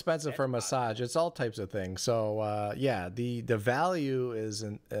 it's so expensive for a That's massage. possible. It's all types of things. So yeah, the value is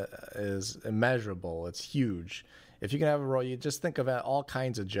immeasurable. It's huge. If you can have a role, you just think of all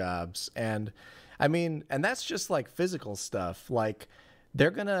kinds of jobs, and I mean, and that's just like physical stuff. Like they're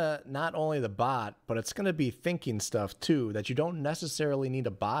gonna not only the bot, but it's gonna be thinking stuff too that you don't necessarily need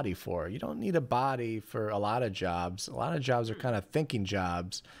a body for. You don't need a body for a lot of jobs. A lot of jobs are kind of thinking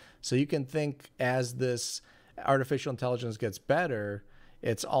jobs. So you can think as this artificial intelligence gets better,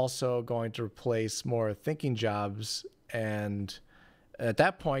 it's also going to replace more thinking jobs. And at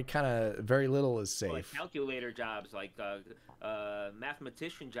that point, kind of very little is Well, like safe. calculator jobs, like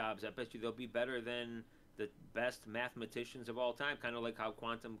mathematician jobs. I bet you they'll be better than the best mathematicians of all time, kind of like how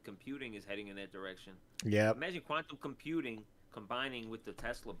quantum computing is heading in that direction. Yeah. Imagine quantum computing combining with the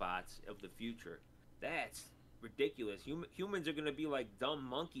Tesla bots of the future. That's ridiculous. Humans are going to be like dumb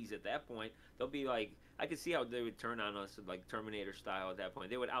monkeys at that point. They'll be like, I could see how they would turn on us like Terminator style at that point.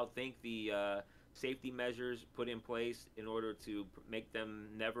 They would outthink the safety measures put in place in order to make them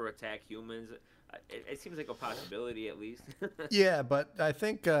never attack humans. It seems like a possibility, at least. Yeah, but I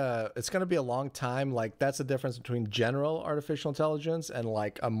think it's going to be a long time. Like, that's the difference between general artificial intelligence and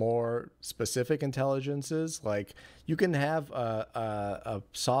like a more specific intelligences. Like, you can have a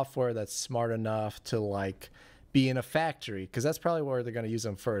software that's smart enough to like be in a factory, because that's probably where they're going to use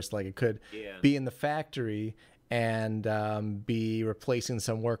them first. Like, it could be in the factory and be replacing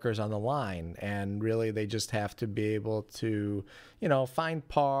some workers on the line. And really, they just have to be able to, you know, find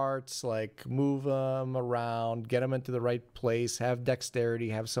parts, like move them around, get them into the right place, have dexterity,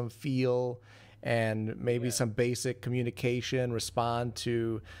 have some feel, and maybe some basic communication, respond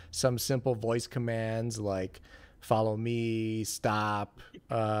to some simple voice commands like follow me, stop,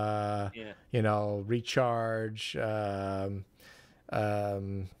 you know, recharge,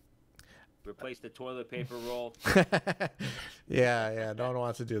 replace the toilet paper roll. Yeah, no one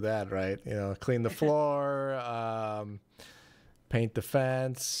wants to do that, right? You know, clean the floor, paint the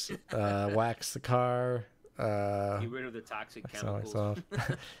fence, wax the car, Get rid of the toxic chemicals.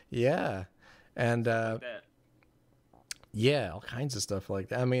 Yeah, and like that. yeah, all kinds of stuff like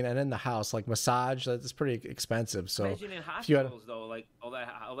that. I mean, and in the house, like massage, that's pretty expensive. So imagine in hospitals though, like all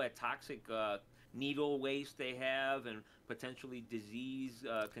that toxic needle waste they have, and potentially disease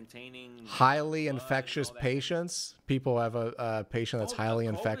containing highly infectious patients. People have a patient that's highly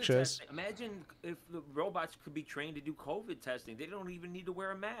infectious. Testing. Imagine if the robots could be trained to do COVID testing. They don't even need to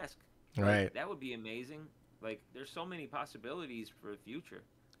wear a mask. Right. Like, that would be amazing. Like, there's so many possibilities for the future.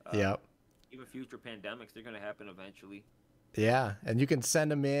 Yep. Even future pandemics, they're going to happen eventually. Yeah, and you can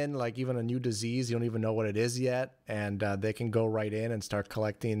send them in, like even a new disease, you don't even know what it is yet, and they can go right in and start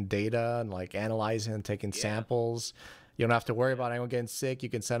collecting data and like analyzing and taking samples. You don't have to worry about anyone getting sick. You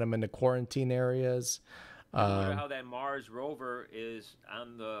can send them into quarantine areas. I wonder how that Mars rover is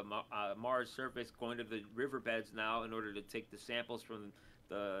on the Mars surface, going to the riverbeds now in order to take the samples from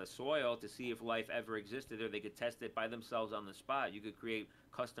the soil to see if life ever existed there. They could test it by themselves on the spot. You could create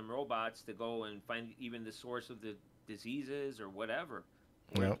custom robots to go and find even the source of the diseases or whatever.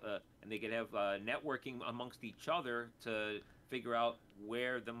 And they could have networking amongst each other to figure out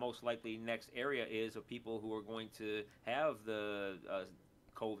where the most likely next area is of people who are going to have the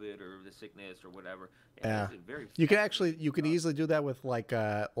COVID or the sickness or whatever. Yeah, you can easily do that with like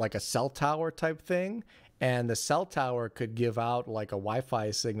a cell tower type thing, and the cell tower could give out like a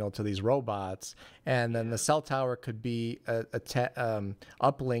Wi-Fi signal to these robots, and then the cell tower could be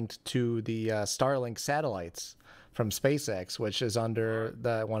uplinked to the Starlink satellites from SpaceX, which is under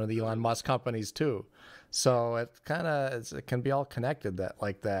one of the Elon Musk companies too. So it can be all connected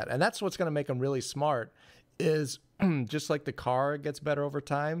like that, and that's what's going to make them really smart. Is just like the car gets better over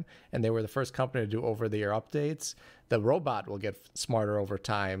time, and they were the first company to do over-the-air updates, the robot will get smarter over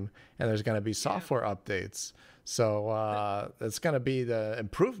time, and there's going to be software updates. So it's going to be the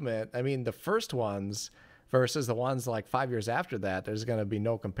improvement. I mean, the first ones versus the ones like 5 years after that, there's going to be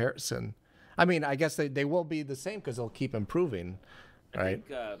no comparison. I mean, I guess they will be the same because they'll keep improving, right?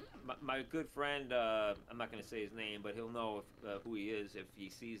 I think my good friend, I'm not going to say his name, but he'll know who he is if he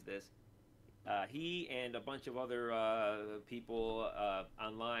sees this. He and a bunch of other people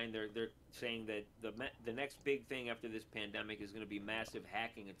online, they're saying that the next big thing after this pandemic is going to be massive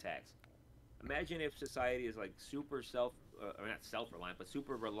hacking attacks. Imagine if society is like super or not self-reliant, but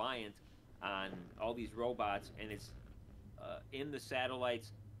super reliant on all these robots, and it's in the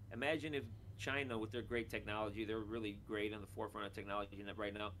satellites. Imagine if China, with their great technology, they're really great on the forefront of technology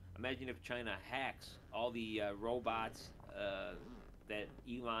right now. Imagine if China hacks all the robots that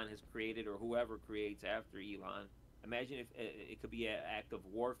Elon has created, or whoever creates after Elon. Imagine if it could be an act of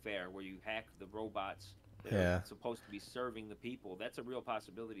warfare where you hack the robots that are supposed to be serving the people. That's a real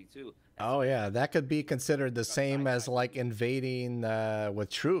possibility too. That could be considered the same as like invading with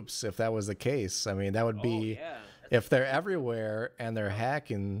troops if that was the case. I mean, that would be if they're everywhere and they're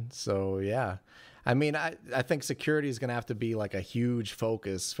hacking. So yeah. I mean, I think security is going to have to be like a huge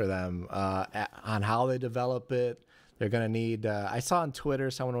focus for them on how they develop it. They're going to need, I saw on Twitter,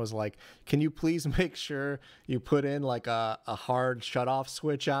 someone was like, can you please make sure you put in like a hard shut-off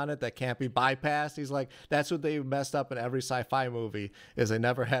switch on it that can't be bypassed? He's like, that's what they messed up in every sci-fi movie, is they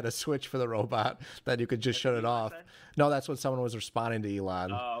never had a switch for the robot that you could just shut it off. No, that's what someone was responding to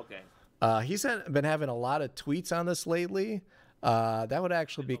Elon. Oh, okay. He's been having a lot of tweets on this lately. That would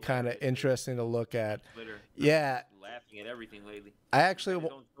actually Been be kind of hilarious lately interesting to look on at. Twitter. I'm just Yeah, laughing at everything lately. I He's got actually,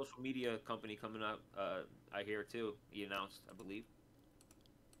 his own social media company coming up. I hear too. He announced, I believe.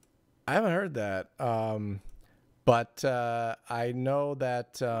 I haven't heard that. But I know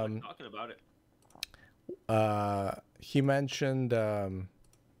that Elon talking about it. he mentioned.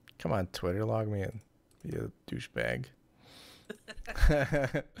 Come on, Twitter, log me in. You douchebag.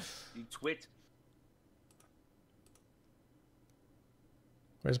 You twit.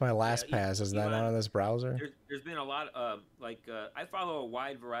 Where's my Yeah, LastPass? Is that not Elon. on this browser? There's been a lot I follow a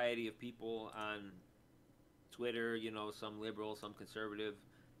wide variety of people on Twitter. You know, some liberal, some conservative,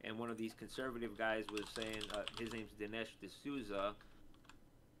 and one of these conservative guys was saying his name's Dinesh D'Souza.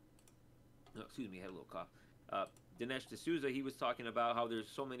 No, excuse me, I had a little cough. Uh, Dinesh D'Souza, he was talking about how there's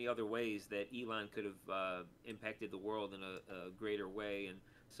so many other ways that Elon could have impacted the world in a greater way, and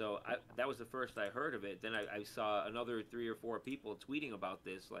so that was the first I heard of it. Then I saw another 3 or 4 people tweeting about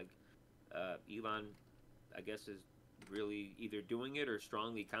this, like Elon, I guess, is really either doing it or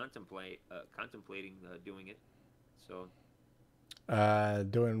strongly contemplating doing it. So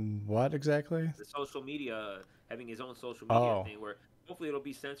Doing what exactly? the social media, having his own social media Oh, thing, where hopefully it'll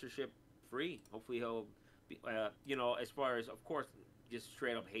be censorship free. Hopefully he'll be, you know, as far as, of course, just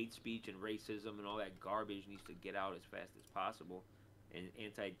straight up hate speech and racism and all that garbage needs to get out as fast as possible, and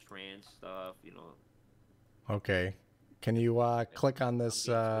anti-trans stuff, you know. okay. Can you click on I'm this?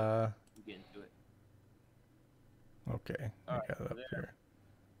 getting to it. I'm getting to it. Okay, All I right, got it so up there. here.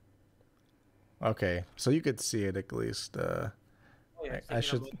 Okay, so you could see it at least. Oh yeah, I singing on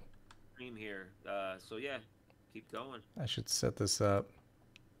should the stream here. So yeah, keep going. I should set this up.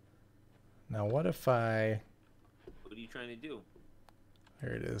 Now, what if I? What are you trying to do?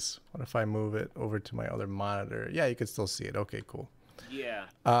 Here it is. What if I move it over to my other monitor? Yeah, you can still see it. Okay, cool. Yeah.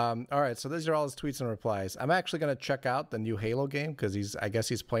 All right, so these are all his tweets and replies. I'm actually gonna check out the new Halo game because I guess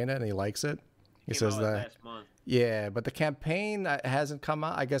he's playing it and he likes it. He Came says out that, last month. yeah, but the campaign hasn't come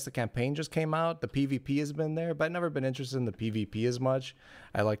out. I guess the campaign just came out. The PvP has been there, but I've never been interested in the PvP as much.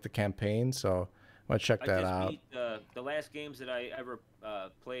 I like the campaign, so I'm gonna check I that just out. beat the last games that I ever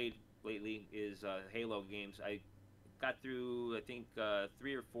played lately is Halo games. I got through, I think,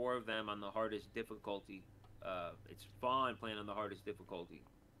 3 or 4 of them on the hardest difficulty. It's fun playing on the hardest difficulty,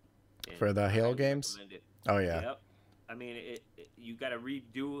 and For the I Halo highly games? recommend it. Oh yeah, Yep. I mean, you got to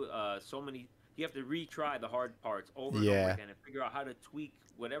redo so many. You have to retry the hard parts over and over yeah. again and figure out how to tweak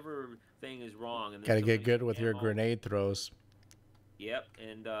whatever thing is wrong. And Got there's to so get many good with your ammo. grenade throws. Yep,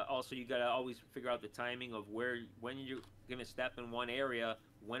 and also you gotta always figure out the timing of when you're gonna step in one area,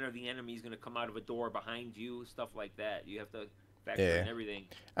 when are the enemies gonna come out of a door behind you, stuff like that. You have to factor Yeah, in everything.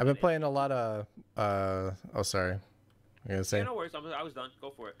 I've been And playing a lot of. Oh, sorry. You gonna yeah, say? no worries. I was done.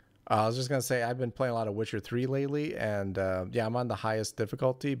 Go for it. I was just gonna say I've been playing a lot of Witcher 3 lately, and yeah, I'm on the highest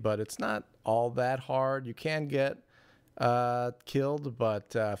difficulty, but it's not all that hard. You can get killed,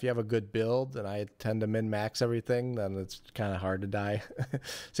 but if you have a good build, and I tend to min max everything, then it's kind of hard to die.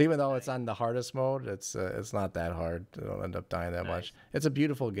 So even though it's Nice, on the hardest mode, it's not that hard. I don't end up dying that nice. much. It's a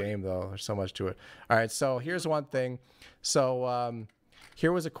beautiful What? game though. There's so much to it. All right, so What are you here's looking one for? thing. So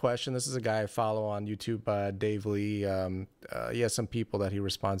here was a question. This is a guy I follow on YouTube, Dave Lee. He has some people that he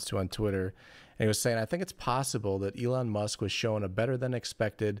responds to on Twitter. And he was saying, I think it's possible that Elon Musk was shown a better than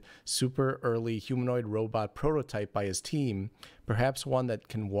expected super early humanoid robot prototype by his team, perhaps one that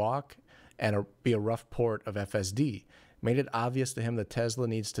can walk and be a rough port of FSD. Made it obvious to him that Tesla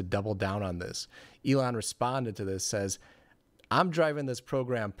needs to double down on this. Elon responded to this, says, I'm driving this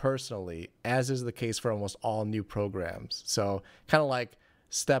program personally, as is the case for almost all new programs. So kind of like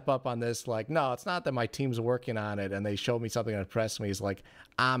step up on this, like, no, it's not that my team's working on it and they showed me something that impressed me. He's like,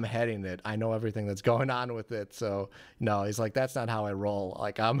 I'm heading it. I know everything that's going on with it. So no, he's like, that's not how I roll.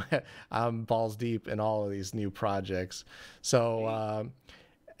 Like I'm balls deep in all of these new projects. So, Sweet.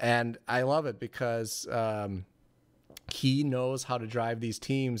 and I love it because, he knows how to drive these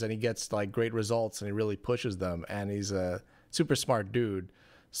teams and he gets like great results and he really pushes them and he's a super smart dude.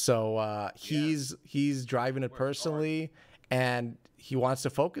 So Yeah, he's driving it works hard. personally and he wants to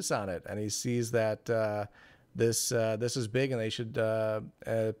focus on it and he sees that this is big and they should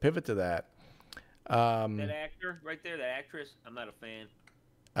pivot to that. That Um, actor right there, that actress, I'm not a fan.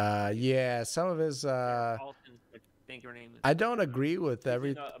 She's yeah, some of his Sarah Paulson, I think her name is. I don't agree with She's in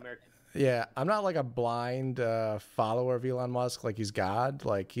every. American. Yeah, I'm not like a blind follower of Elon Musk, like he's God.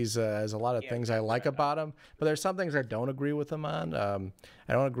 Like he's has a lot of Yeah, things I exactly. like about him, but there's some things I don't agree with him on.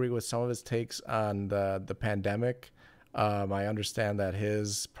 I don't agree with some of his takes on the pandemic. I understand that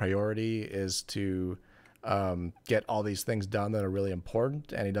his priority is to get all these things done that are really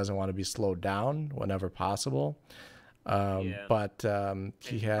important, and he doesn't want to be slowed down whenever possible. Yeah. But he And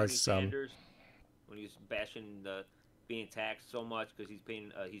has Bernie some. Sanders, when he was bashing the being taxed so much because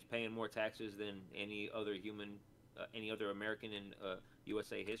he's paying more taxes than any other human, any other American in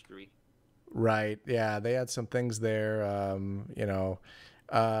USA history. Right. Yeah, they had some things there. Um,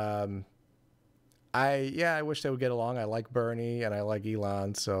 I wish they would get along. I like Bernie and I like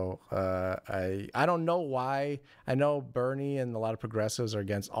Elon, so I don't know why. I know Bernie and a lot of progressives are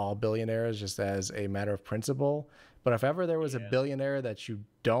against all billionaires just as a matter of principle. But if ever there was a Yeah. billionaire that you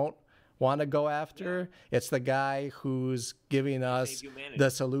don't want to go Yeah. after, it's the guy who's giving To save us the humanity.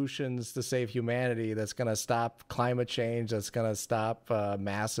 solutions to save humanity. That's going to stop climate change. That's going to stop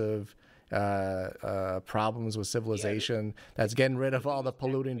massive problems with Yeah. civilization. That's getting rid The of all the biggest tax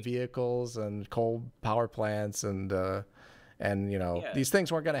polluting break. vehicles and coal power plants and Yeah. these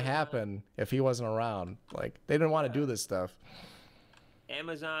things weren't going to Amazon. happen if he wasn't around. Like they didn't want to do Yeah. this stuff.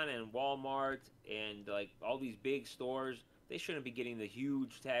 Amazon and Walmart and like all these big stores, they shouldn't be getting the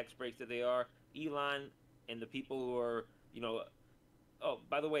huge tax breaks that they are. Elon and the people who are, you know, oh,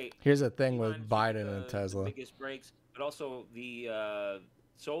 by the way, Here's the thing Elon with should get Biden and the Tesla. biggest breaks, but also the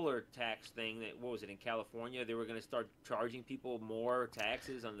solar tax thing. That what was it in California? They were going to start charging people more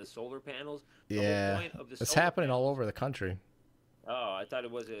taxes on the solar panels. The whole Yeah, point of the it's solar happening all panels. over the country. Oh, I thought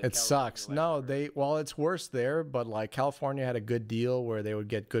it was a It California sucks. last I No, heard. it's worse there, but like California had a good deal where they would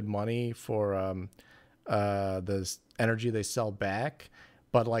get good money for the energy they sell back.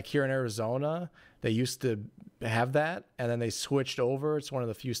 But like here in Arizona, they used to have that, and then they switched over. It's one of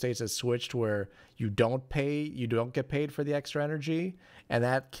the few states that switched where you don't get paid for the extra energy, and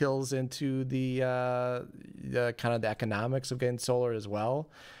that kills into the kind of the economics of getting solar as well.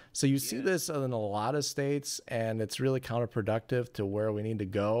 So you see Yeah, this in a lot of states, and it's really counterproductive to where we need to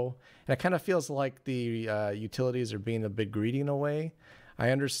go. And it kind of feels like the utilities are being a bit greedy in a way. I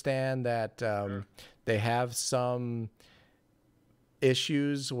understand that sure. they have some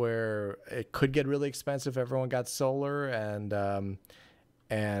issues where it could get really expensive if everyone got solar, and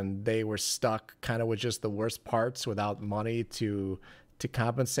they were stuck kind of with just the worst parts without money to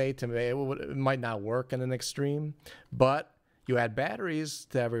compensate. It might not work in an extreme, but you add batteries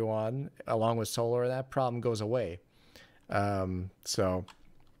to everyone along with solar, and that problem goes away. So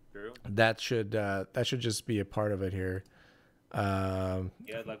True. that should just be a part of it here. Um,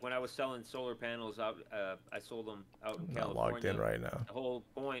 Yeah, like when I was selling solar panels out, I sold them out in I'm not logged in California. right now. The whole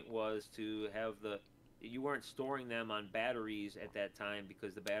point was to have you weren't storing them on batteries at that time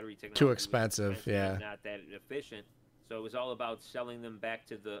because the battery Too technology was expensive, expensive and yeah. not that efficient. So it was all about selling them back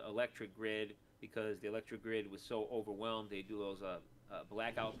to the electric grid because the electric grid was so overwhelmed. They do those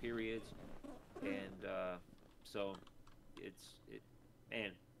blackout periods, and so it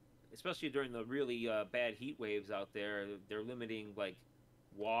man, especially during the really bad heat waves out there, they're limiting like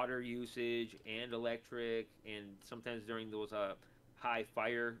water usage and electric, and sometimes during those high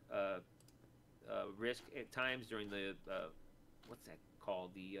fire risk at times during the what's that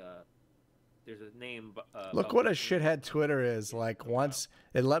called? There's a name Look about what the a cleanup shithead Twitter is. getting Like put out. once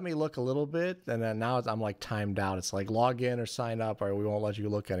it let me look a little bit, and then now I'm like timed out. It's like log in or sign up, or we won't let you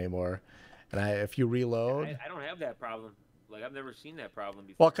look anymore. And if you Yeah, reload, I don't have that problem. Like I've never seen that problem well,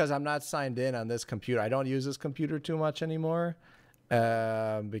 before. because I'm not signed in on this computer. I don't use this computer too much anymore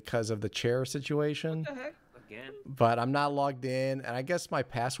Oh, because of the chair what situation. the heck? Again? But I'm not logged in, and I guess my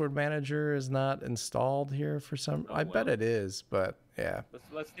password manager is not installed here for some. Oh I bet well. it is, but yeah.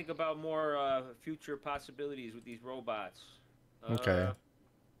 Let's think about more future possibilities with these robots. Okay. Uh,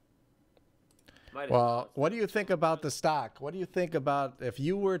 might as well. Well, It's what do you the think most about fun. the stock? What do you think about if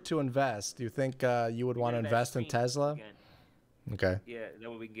you were to invest? Do you think you would Get want rid to of that invest in screen Tesla? again. Okay. Yeah, that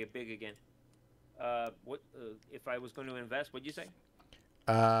way we can get big again. What if I was going to invest? What'd you say?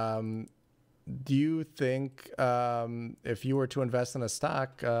 Um, do you think if you were to invest in a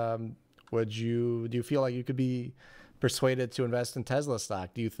stock, do you feel like you could be persuaded to invest in Tesla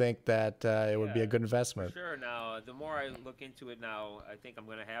stock? Do you think that it would be a Yeah, good for investment? sure. Now, the more I look into it now, I think I'm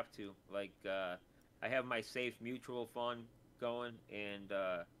gonna have to. Like, I have my safe mutual fund going, and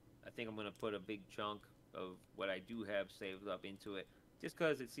I think I'm gonna put a big chunk of what I do have saved up into it, just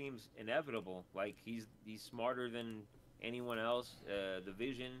because it seems inevitable. Like he's smarter than anyone else. The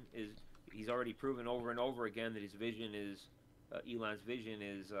vision is he's already proven over and over again that his vision is Elon's vision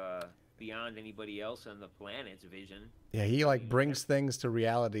is beyond anybody else on the planet's vision. Yeah, he I like mean, brings things to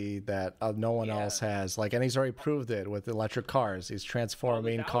reality that no one yeah, else has. Like, and he's already proved it with electric cars. He's all the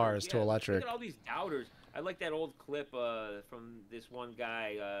transforming doubters. cars to Yeah, look at electric. all these doubters. I like that old clip from this one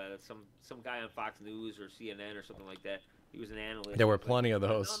guy, some guy on Fox News or CNN or something like that. He was an analyst. There He were was like, plenty of the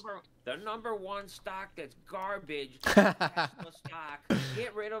those. number the number one stock that's garbage is Tesla stock.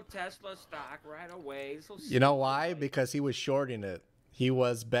 Get rid of Tesla stock right away. It's so You know stupid. why? Like, Because he was shorting it. He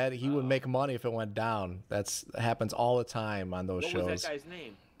was bet he would oh, make money if it went down. That's happens all the time on those what was that shows. guy's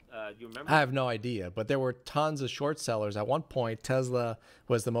name? Do you I remember? have no idea, but there were tons of short sellers. At one point, Tesla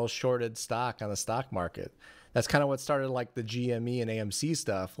was the most shorted stock on the stock market. That's kind of what started like the GME and AMC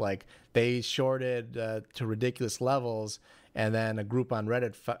stuff. Like they shorted to ridiculous levels, and then a group on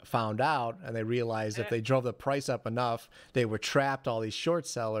Reddit found out, and they realized if Eh, they drove the price up enough, they were trapped all these short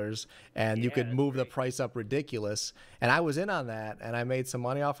sellers, and you yeah, could that's move the great. price up ridiculous. And I was in on that, and I made some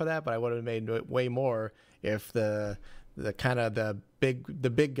money off of that, but I would have made way more if the kind of the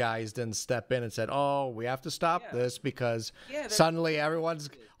big guys didn't step in and said, "Oh, we have to stop Yeah, this because yeah, that's suddenly everyone's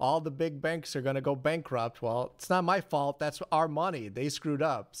stupid. all the big banks are going to go bankrupt." Well, it's not my fault. That's our money. They screwed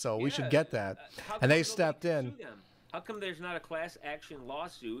up, so we should Yeah, get that. how And they come nobody stepped can in. sue them? How come there's not a class action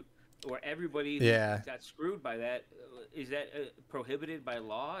lawsuit where everybody who Yeah. got screwed by that is that prohibited by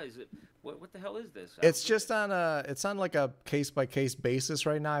law? Is it what the hell is this? I don't It's get just it. on a it's on like a case by case basis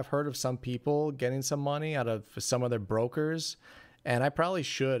right now. I've heard of some people getting some money out of some of their brokers, and I probably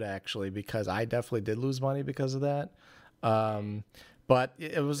should actually because I definitely did lose money because of that. Um, but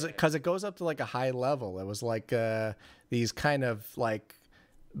it was Okay. because it goes up to like a high level. It was like these kind of like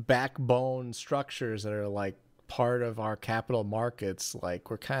backbone structures that are like part of our capital markets. Like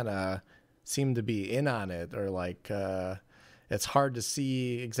we're kind of seem to be in on it, or like it's hard to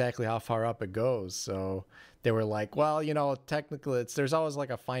see exactly how far up it goes. So they were like, well, technically, there's always like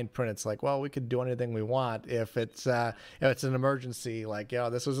a fine print. It's like, well, we could do anything we want if it's an emergency. Like,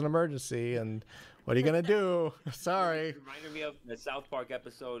 this was an emergency, and what are you gonna do? Sorry. Reminded me of the South Park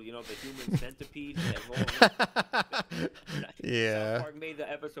episode, the human centipede. That whole, South Yeah. Park made the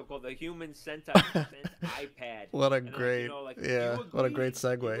episode called "The Human iPad," What a and then, great, like yeah, you what a great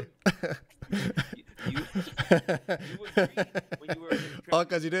agreed, segue. you agreed when you were in Oh,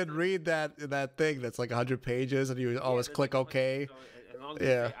 because you didn't read that thing that's like 100 pages, and you Yeah, always that's click like OK. so as long as you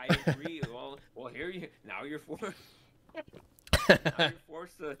Yeah. say I agree, well, here you now you're for now you're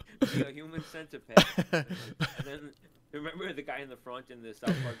forced to be a human centipede. And then remember the guy in the front in the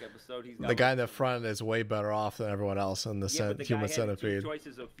South Park episode? He's got The guy like in the front is way better off than everyone else in the yeah, but the guy human had two centipede.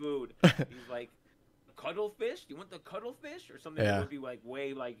 choices of food. He's like cuttlefish. Do you want the cuttlefish or something that Yeah. would be like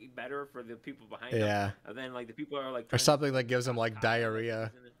way like better for the people behind him? Yeah. And then like the people are like Or trying to something eat that gives him like avocado,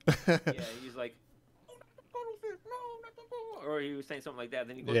 diarrhea. yeah, he's like, "Oh, not the cuttlefish, no, not the cuttlefish," or he was saying something like that.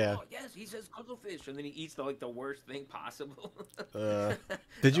 Then he goes, Yeah. "Oh yes, he says cuttlefish," and then he eats the worst thing possible.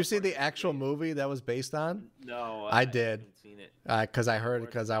 Did you South see Park the is actual great. movie that was based on? No, I I did. haven't seen it. Because I heard Worth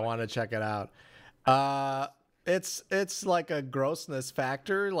because I wanted watching. to check it out. I think it's Uh, it's like a grossness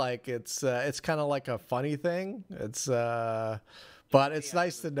factor. Like it's kind of like a funny thing. But it's chaotic.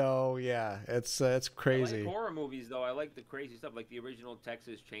 nice to know. Yeah, it's I like crazy. horror movies though. I like the crazy stuff, like the original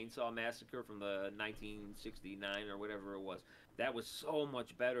Texas Chainsaw Massacre from the 1969 or whatever it was. That was so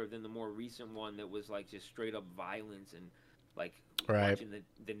much better than the more recent one that was like just straight up violence and like Right. watching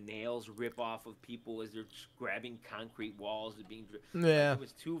the nails rip off of people as they're just grabbing concrete walls and being like Yeah. it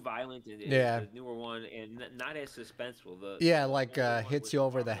was too violent in Yeah. the newer one and not as suspenseful. Yeah, The like older one hits was you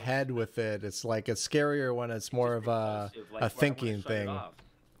over far the more head with it. It's like it's scarier when it's more just of repulsive. Like a where I want to thinking shut it thing. off.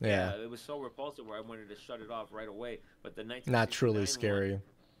 Yeah. Yeah, it was so repulsive where I wanted to shut it off right away. But the Not truly 1969 one, scary.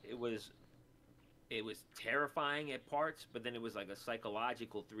 it was it was terrifying at parts, but then it was like a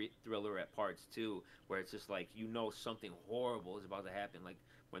psychological thriller at parts too, where it's just like something horrible is about to happen. Like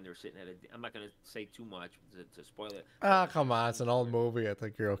when they're sitting at a, I'm not gonna say too much to spoil it. But Ah, like come there's on, a it's scene an old where, movie. I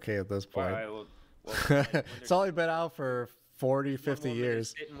think you're okay at this all point. right, like when It's only been out one, for 40, one 50 woman is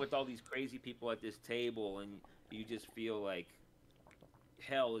years. sitting with all these crazy people at this table, and you just feel like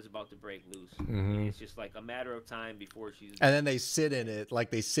hell is about to break loose. Hmm. It's just like a matter of time before she's. And then they sit in it,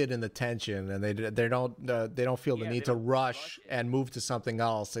 like they sit in the tension, and they don't feel the Yeah, need they to don't rush rush it. and move to something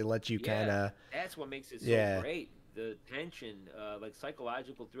else. They let you kind Yeah, of that's what makes it so yeah. great. The tension, like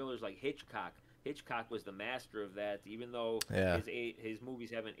psychological thrillers like Hitchcock. Hitchcock was the master of that. Even though Yeah. his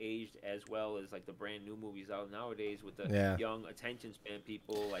movies haven't aged as well as like the brand new movies out nowadays with the Yeah. young attention span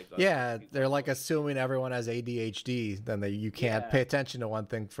people like Yeah, people they're like going- assuming everyone has ADHD. Then you can't Yeah. pay attention to one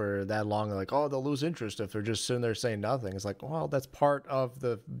thing for that long. They're like, oh, they'll lose interest if they're just sitting there saying nothing. It's like, well, that's part of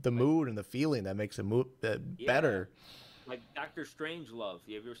the mood and the feeling that makes it Yeah. better. like Doctor Strangelove.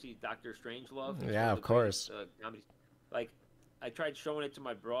 You ever see Doctor Strangelove? It's Yeah, one of the course. greatest, comedies. Like I tried showing it to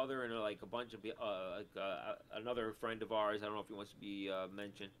my brother and like a bunch of another friend of ours. I don't know if he wants to be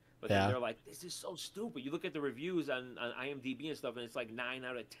mentioned, but Yeah. then they're like, "This is so stupid." You look at the reviews on IMDb and stuff, and it's like 9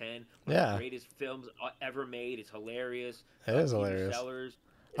 out of 10. One of Yeah. the greatest films ever made. It's hilarious. It is TV hilarious. sellers.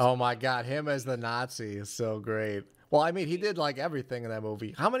 It's Oh my God, him as the Nazi is so great. Well, I mean, he did like everything in that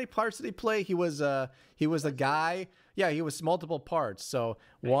movie. How many parts did he play? He was the guy. Yeah, he was multiple parts. So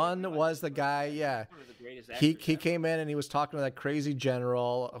I didn't one realize was the guy. Yeah, one of the greatest he actors he ever. came in and he was talking to that crazy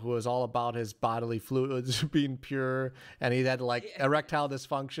general who was all about his bodily fluids being pure, and he had like Yeah. erectile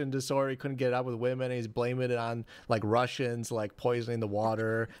dysfunction disorder. He couldn't get it up with women. And he's blaming it on like Russians, like poisoning the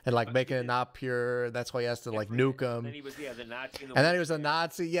water and like making it not pure. That's why he has to like nuke And then them. he was the Nazi in the And then he was a wheelchair.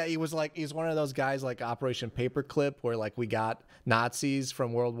 Nazi. Yeah, he was like he's one of those guys like Operation Paperclip, where like we got Nazis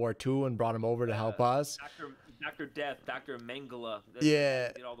from World War II and brought them over to help us. Dr. Death, Dr. Mengele.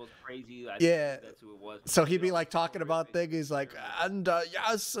 Yeah. Did all those crazy. I Yeah. think that's who it was. So he'd Did be all like those talking about horrific- things. He's like, and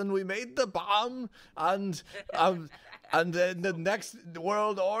yes, and we made the bomb, and in the next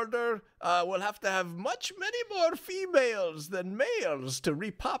world order, we'll have to have many more females than males to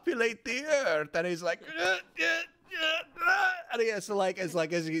repopulate the earth. And he's like, and he has to like, it's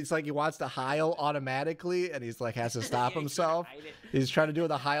like he wants to Heil automatically, and he's like has to stop Yeah, he's himself. trying to hide it. He's trying to do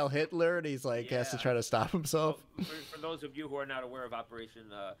the Heil Hitler, and he's like has to Yeah. try to stop himself. For those of you who are not aware of Operation,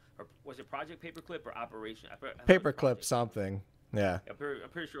 or was it Project Paperclip or Operation? I thought it was Paperclip Project. something. Yeah. I'm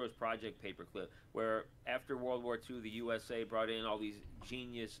pretty sure it was Project Paperclip, where after World War II, the USA brought in all these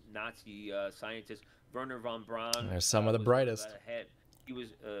genius Nazi scientists. Werner von Braun. There's some of the was brightest. He was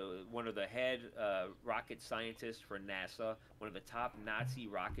one of the head rocket scientists for NASA. One of the top Nazi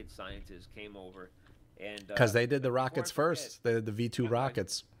rocket scientists came over, and Because they did the before I rockets forget- first. They did the V2 Yeah,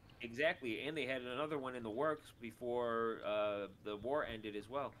 rockets. Exactly, and they had another one in the works before the war ended as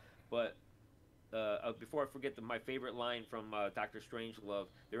well. But before I forget, my favorite line from Doctor Strangelove,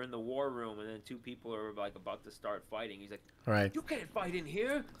 they're in the war room, and then two people are like about to start fighting. He's like, Right. "You can't fight in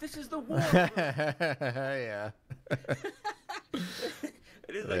here. This is the war room." Yeah.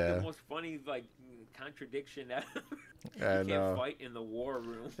 It is like Yeah. the most funny like contradiction ever. You I can't know. fight in the war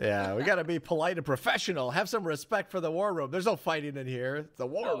room. Yeah, we got to be polite and professional. Have some respect for the war room. There's no fighting in here. It's the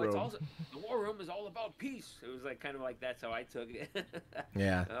war No, room. it's also the war room is all about peace. It was like kind of like that's how I took it.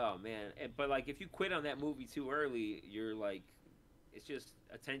 Yeah. Oh man, but like if you quit on that movie too early, you're like, it's just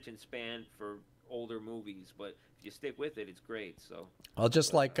attention span for older movies. But if you stick with it, it's great. So Well,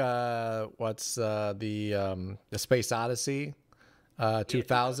 just like what's the Space Odyssey,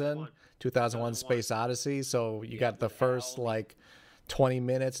 2000, 2001 Space Odyssey. So you got the with first Al. like 20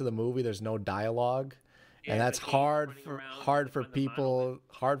 minutes of the movie. There's no dialogue. Yeah, And that's the game's hard running for around hard for on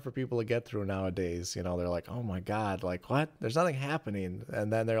the people to get through nowadays. You know, they're like, oh my God, like what? There's nothing happening.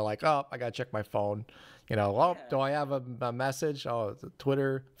 And then they're like, oh, I gotta check my phone. You know, oh, Yeah. do I have a message? Oh, it's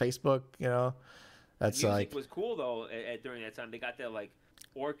Twitter, Facebook. You know, that's music like was cool though during that time. They got that like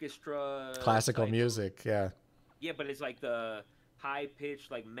orchestra classical type of- music. Yeah, Yeah, but it's like the high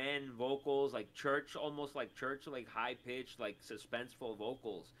pitched like men vocals, like church, almost like church, like high pitched, like suspenseful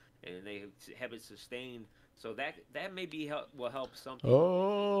vocals, and they have it sustained. So that maybe will help some people.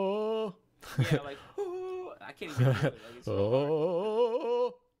 oh, Yeah, like ooh, I can't even do it. Like, it's so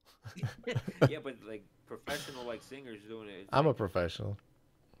oh. hard. Yeah, but like professional like singers doing it. It's I'm a like, professional.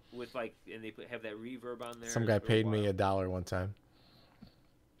 with like, and they have that reverb on there. Some It's guy real paid me wild. $1 one time.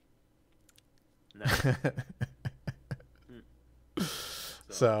 Nice.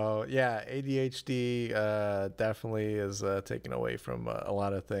 So yeah, ADHD definitely is taken away from a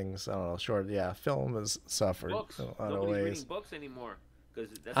lot of things. I don't know. Short, yeah, film has suffered Books. in a lot of Nobody's ways. reading books anymore because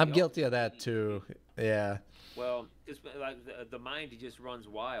I'm guilty of that too. Yeah, Well, it's like the mind just runs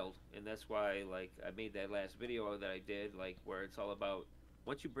wild, and that's why like I made that last video that I did, like where it's all about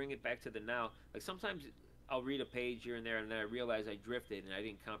once you bring it back to the now. Like sometimes I'll read a page here and there, and then I realize I drifted and I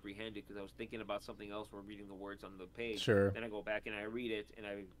didn't comprehend it because I was thinking about something else when reading the words on the page. sure. Then I go back and I read it, and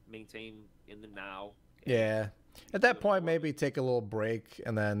I maintain in the now. Yeah. At that point, maybe take a little break,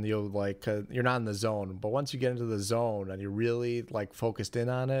 and then you'll like you're not in the zone. But once you get into the zone and you're really like focused in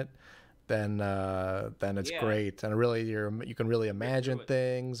on it, then it's Yeah. great, and really you can really imagine it.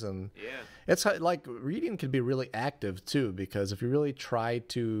 things, and Yeah. it's like reading can be really active too, because if you really try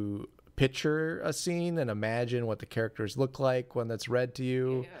to picture a scene and imagine what the characters look like when that's read to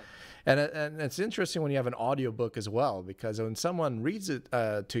you. Yeah. And it's interesting when you have an audiobook as well, because when someone reads it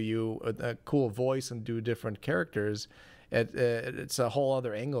to you with a cool voice and do different characters, it's a whole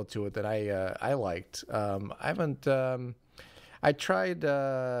other angle to it that I liked. I haven't. I tried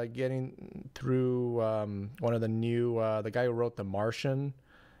getting through one of the new the guy who wrote The Martian.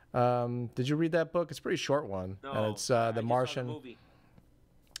 Did you read that book? It's a pretty short one, No. and it's I The just saw Martian. movie.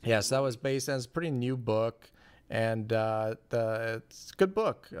 Yes, that was based on. It's a pretty new book, and it's a good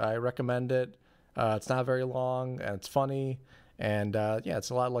book. I recommend it. It's not very long, and it's funny, and yeah, it's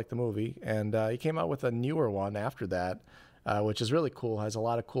a lot like the movie. And he came out with a newer one after that, which is really cool. Has a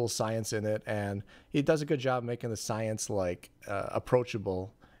lot of cool science in it, and he does a good job making the science like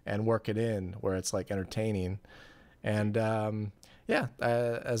approachable and work it in where it's like entertaining. And yeah,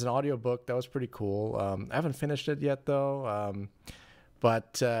 as an audiobook, that was pretty cool. I haven't finished it yet though.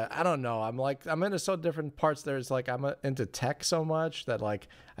 But I don't know. I'm into so different parts. There's like I'm into tech so much that like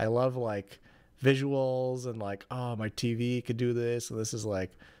I love like visuals and like, oh, my TV could do this, and this is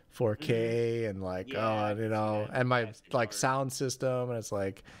like 4K and like, Yeah, I you can see know, that. and my That's like hard. sound system, and it's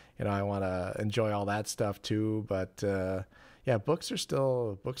like, you know, I want to enjoy all that stuff too. But yeah, books are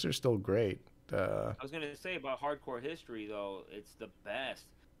still great. I was gonna say about hardcore history though, it's the best.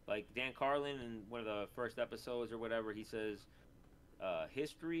 Like Dan Carlin in one of the first episodes or whatever, he says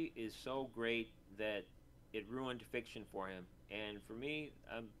history is so great that it ruined fiction for him. And for me,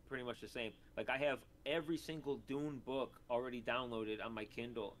 I'm pretty much the same. Like I have every single Dune book already downloaded on my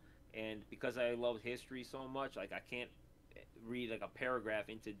Kindle, and because I love history so much, like I can't read like a paragraph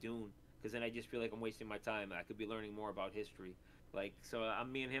into Dune because then I just feel like I'm wasting my time. I could be learning more about history. Like so,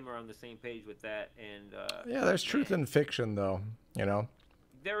 me and him are on the same page with that. And Yeah, there's truth man, in fiction though, you know.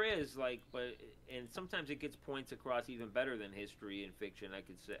 there is like, but and sometimes it gets points across even better than history and fiction.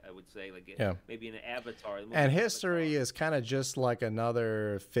 I would say like Yeah. maybe in Avatar, the And movie history Avatar. is kind of just like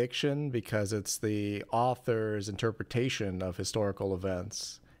another fiction because it's the author's interpretation of historical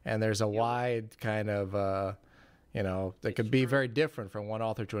events. And there's a Yep, wide kind of, you know, that it's could be true. very different from one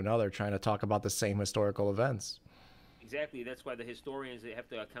author to another trying to talk about the same historical events. Exactly. That's why the historians they have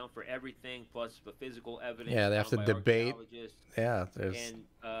to account for everything plus the physical evidence Yeah, they have found to by debate. archaeologists. Yeah, there's, And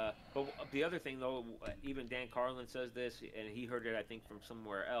but the other thing though, even Dan Carlin says this, and he heard it I think from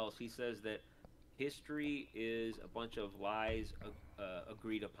somewhere else. He says that history is a bunch of lies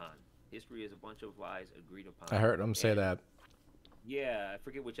agreed upon. History is a bunch of lies agreed upon. I heard them say And that. yeah, I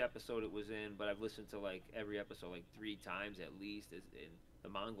forget which episode it was in, but I've listened to like every episode like 3 times at least. In the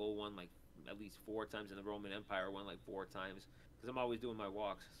Mongol one, like at least 4 times, and the Roman Empire one, like 4 times. Because I'm always doing my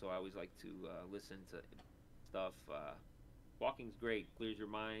walks, so I always like to listen to stuff. Walking's great, clears your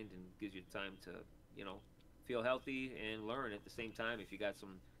mind and gives you time to, you know, feel healthy and learn at the same time if you got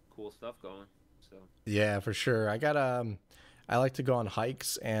some cool stuff going. So Yeah, for sure. I like to go on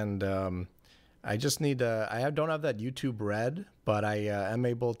hikes and I just need don't have that YouTube Red, but I am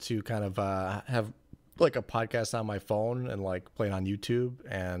able to kind of have like a podcast on my phone and like play it on YouTube.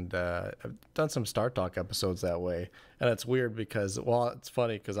 And I've done some Star Talk episodes that way. And it's weird because, well, it's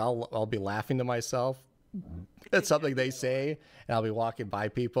funny because I'll be laughing to myself. It's something they I don't laugh. say, and I'll be walking by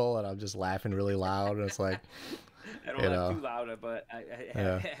people and I'm just laughing really loud. And it's like, I don't you laugh know, too loud, but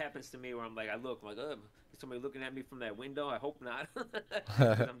yeah. it happens to me where I look, I'm like, is somebody looking at me from that window? I hope not,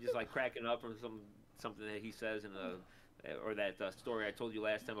 because I'm just like cracking up from something that he says in the or that story I told you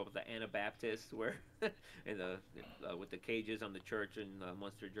last time about the Anabaptists, where in the with the cages on the church in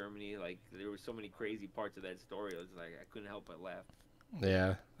Munster, Germany. Like there were so many crazy parts of that story. It was like I couldn't help but laugh.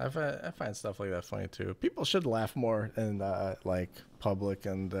 Yeah, I find stuff like that funny too. People should laugh more in like public,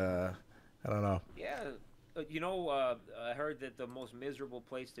 and I don't know. Yeah, I heard that the most miserable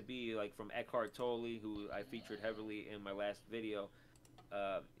place to be, like from Eckhart Tolle, who I featured heavily in my last video.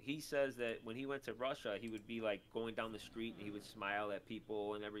 He says that when he went to Russia, he would be like going down the street and he would smile at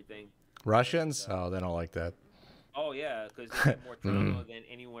people and everything. And Russians? Oh, they don't like that. oh yeah, because they have more Mm. trauma than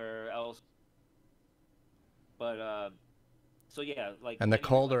anywhere else. But so yeah, like And the many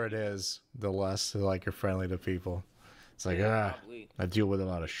colder it people. is, the less like you're friendly to people. It's like Yeah, probably. I deal with a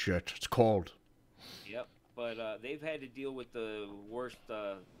lot of shit. It's cold. Yep. But they've had to deal with the worst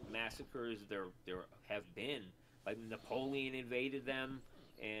massacres there have been. Like Napoleon invaded them,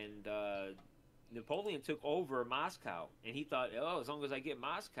 and Napoleon took over Moscow, and he thought, oh, as long as I get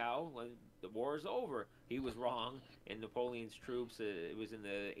Moscow, well, the war is over. He was wrong, and Napoleon's troops. It was in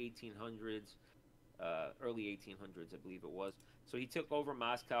the 1800s, early 1800s, I believe it was. So he took over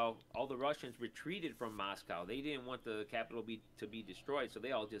Moscow. All the Russians retreated from Moscow. They didn't want the capital to be destroyed, so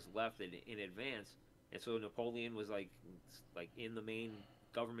they all just left it in advance. And so Napoleon was like in the main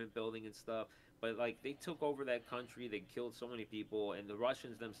government building and stuff. But like they took over that country, they killed so many people, and the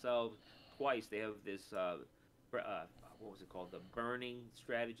Russians themselves twice they have this what was it called? The burning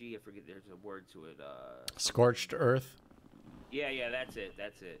strategy. I forget. There's a word to it. Something. Scorched earth. Yeah, yeah, that's it.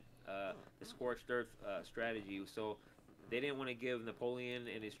 That's it. The scorched earth strategy. So they didn't want to give Napoleon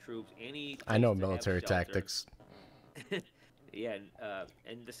and his troops any I place know to have military shelter. tactics. Yeah,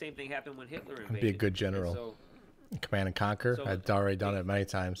 and the same thing happened when Hitler Be a invaded. good And general. so, Command and conquer. so I've already done think, it many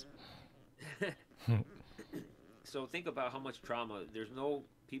times. so think about how much trauma. There's no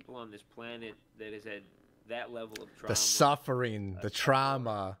people on this planet that has had that level of The trauma suffering, the except for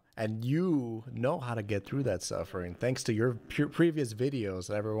trauma. And you know how to get through that suffering thanks to your previous videos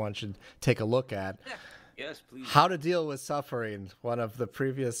that everyone should take a look at. Yes, please. How to deal with suffering, one of the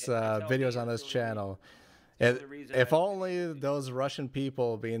previous videos on this channel. If only those Russian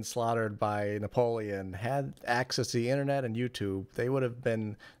people being slaughtered by Napoleon had access to the internet and YouTube, they would have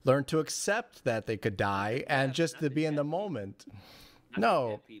been learned to accept that they could die and just to be in the moment.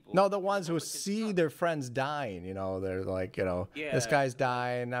 No, the ones who see their friends dying, they're like, this guy's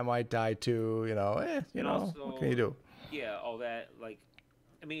dying, I might die too, what can you do? Yeah, all that, like,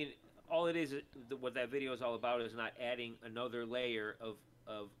 I mean, all it is, what that video is all about is not adding another layer of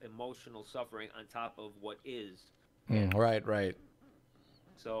emotional suffering on top of what is. Right.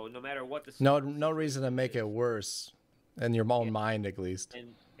 So no matter what no reason to make it worse, in your own mind at least.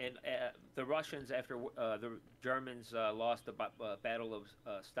 And the Russians, after the Germans lost the Battle of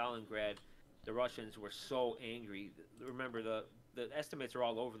Stalingrad, the Russians were so angry. Remember, the estimates are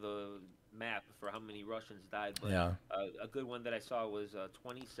all over the map for how many Russians died. But a good one that I saw was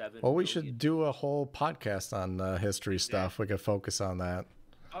 27 Well, we million. should do a whole podcast on history stuff. We could focus on that.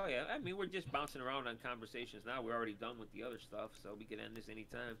 Oh, yeah. I mean, we're just bouncing around on conversations now. We're already done with the other stuff, so we can end this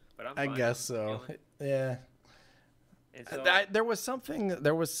anytime. But I guess so. Yeah. And so, there was something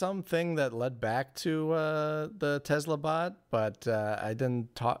that led back to the Tesla bot, but I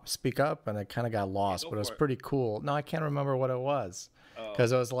didn't speak up, and it kind of got lost. But it was pretty cool. No, I can't remember what it was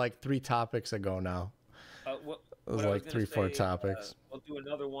because it was like 3 topics ago now. It was like 3-4 topics. We'll do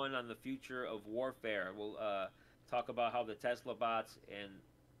another one on the future of warfare. We'll talk about how the Tesla bots and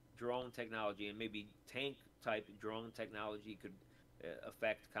drone technology and maybe tank type drone technology could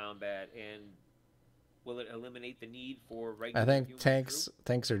affect combat, and will it eliminate the need for regular? I think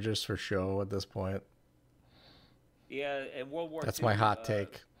tanks are just for show at this point. Yeah, in World War II, that's my hot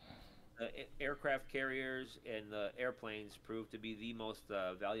take. The aircraft carriers and the airplanes proved to be the most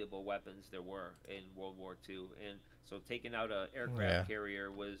valuable weapons there were in World War II, and so taking out an aircraft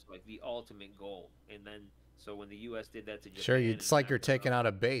carrier was like the ultimate goal. And then so when the U.S. did that to Japan, sure, it's like you're taking out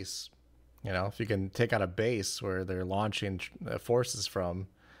a base. If you can take out a base where they're launching forces from,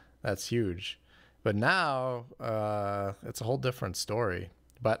 that's huge. But now it's a whole different story.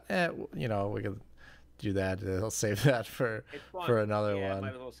 But we could do that. I'll save that for another one.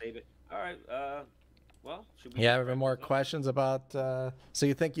 Might as well save it. All right. Well, should we? Yeah, have more questions about? So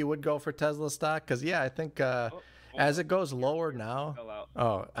you think you would go for Tesla stock? Because I think as it goes lower now.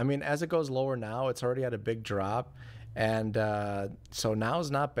 As it goes lower now, it's already had a big drop, and so now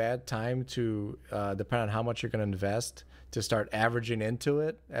is not bad time to depend on how much you're going to invest to start averaging into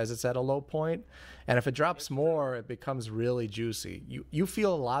it as it's at a low point. And if it drops more, it becomes really juicy. You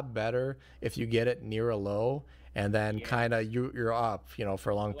feel a lot better if you get it near a low and then kind of you're up, for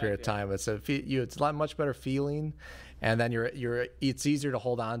a long period of time. It's a lot much better feeling, and then it's easier to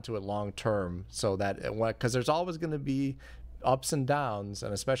hold on to it long term. So that because there's always going to be ups and downs,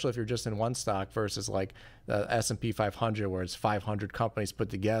 and especially if you're just in one stock versus like the S&P 500 where it's 500 companies put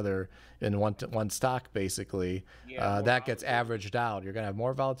together in one stock basically. That gets averaged out. You're going to have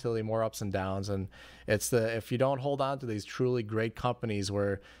more volatility, more ups and downs, and if you don't hold on to these truly great companies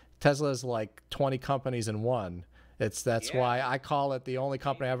where Tesla is like 20 companies in one. That's why I call it the only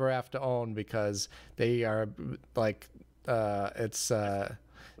company I ever have to own, because they are like the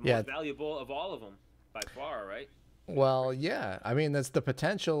most valuable of all of them by far, right? Well, yeah. I mean, the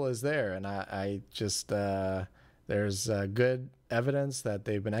potential is there, and I just there's good evidence that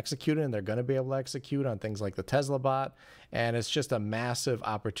they've been executing, and they're going to be able to execute on things like the Tesla bot, and it's just a massive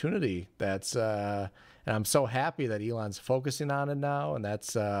opportunity. And I'm so happy that Elon's focusing on it now, and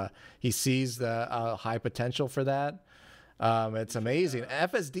that's he sees the high potential for that. It's amazing.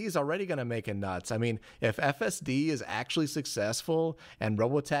 FSD is already going to make it nuts. I mean, if FSD is actually successful and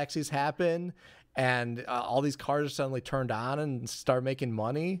robotaxis happen, and all these cars are suddenly turned on and start making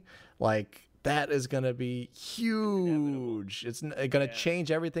money, like that is going to be huge. It's going to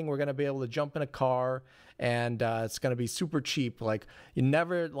change everything. We're going to be able to jump in a car, and it's going to be super cheap. Like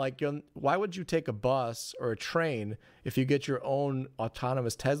why would you take a bus or a train if you get your own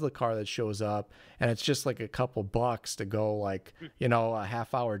autonomous Tesla car that shows up, and it's just like a couple bucks to go, like, a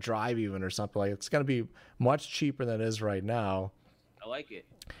half-hour drive even or something? Like, it's going to be much cheaper than it is right now. I like it.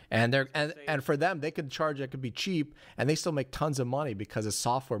 And and for them, they could charge, it could be cheap, and they still make tons of money because of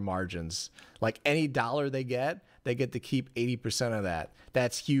software margins. Like any dollar they get to keep 80% of that.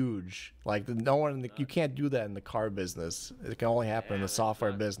 That's huge. Like you can't do that in the car business. It can only happen in the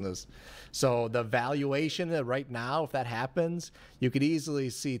software business. So the valuation right now, if that happens, you could easily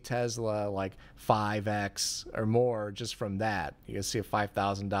see Tesla like 5x or more just from that. You can see a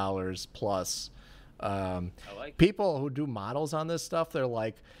 $5,000 plus. People who do models on this stuff, they're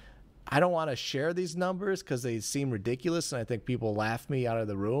like, I don't want to share these numbers because they seem ridiculous, and I think people laugh me out of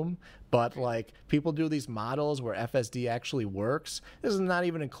the room. But like people do these models where FSD actually works. This is not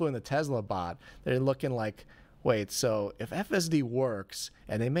even including the Tesla bot. They're looking like, wait, so if FSD works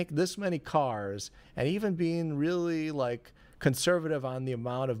and they make this many cars, and even being really like conservative on the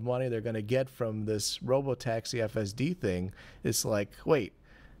amount of money they're going to get from this robotaxi FSD thing, it's like, wait,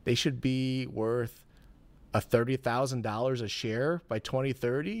 they should be worth $30,000 a share by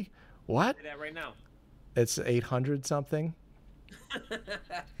 2030. What? Say that right now. It's 800 something.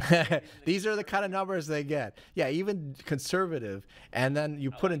 These are the kind of numbers they get. Yeah, even conservative. And then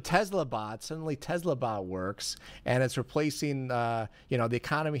you put in Tesla bot, suddenly Tesla bot works, and it's replacing, the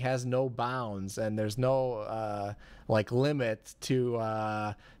economy has no bounds, and there's no like limit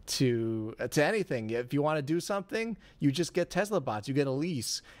to anything. If you want to do something, you just get Tesla bots. You get a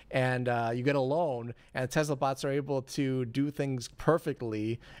lease, and you get a loan, and Tesla bots are able to do things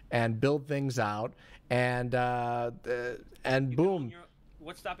perfectly and build things out, and boom.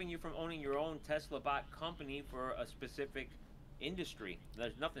 What's stopping you from owning your own Tesla bot company for a specific industry?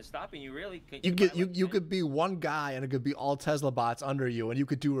 There's nothing stopping you, really. You could be one guy, and it could be all Tesla bots under you, and you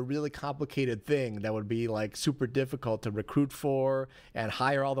could do a really complicated thing that would be like super difficult to recruit for and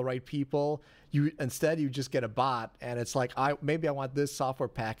hire all the right people. Instead you just get a bot, and it's like, maybe I want this software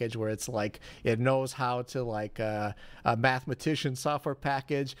package where it's like it knows how to, like a mathematician software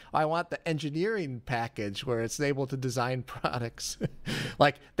package. I want the engineering package where it's able to design products.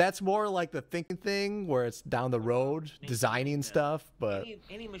 Like that's more like the thinking thing where it's down the road designing stuff. But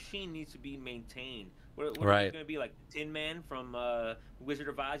any machine needs to be maintained. What are right. you going to be like Tin Man from Wizard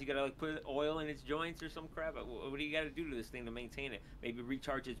of Oz? You got to like put oil in its joints or some crap? What do you got to do to this thing to maintain it? Maybe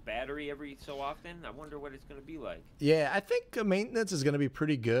recharge its battery every so often? I wonder what it's going to be like. Yeah, I think maintenance is going to be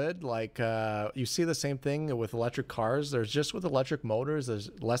pretty good. Like you see the same thing with electric cars. There's just with electric motors,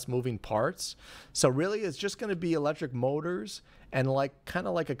 there's less moving parts. So really it's just going to be electric motors and like kind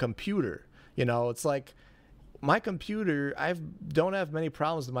of like a computer. It's like my computer, I don't have many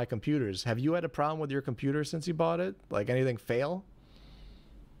problems with my computers. Have you had a problem with your computer since you bought it? Like anything fail?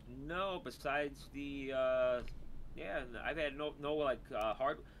 No, besides the I've had no like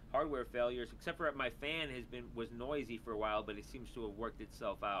hardware failures, except for my fan was noisy for a while, but it seems to have worked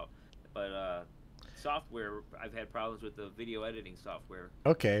itself out. But software, I've had problems with the video editing software.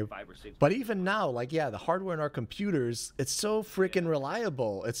 Okay. 5 or 6. But even now, like, the hardware in our computers, it's so freaking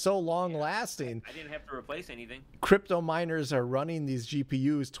reliable. It's so long lasting. I didn't have to replace anything. Crypto miners are running these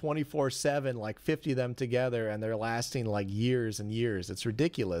GPUs 24/7, like 50 of them together, and they're lasting like years and years. It's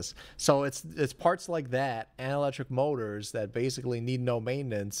ridiculous. So it's parts like that and electric motors that basically need no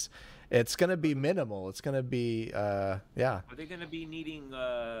maintenance. It's going to be minimal. It's going to be, Are they going to be needing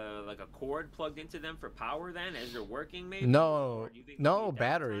like a cord plugged into them for power then as they're working maybe? No,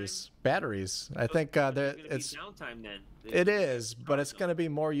 batteries. Batteries. I think it's downtime then. It is, but it's going to be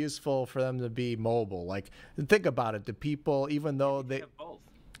more useful for them to be mobile. Like, think about it. The people, even though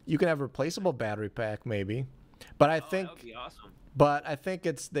you can have a replaceable battery pack maybe, but I think that would be awesome. But I think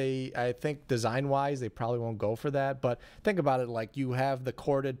I think design-wise, they probably won't go for that. But think about it, like you have the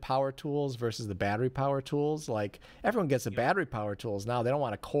corded power tools versus the battery power tools. Like everyone gets the battery power tools now. They don't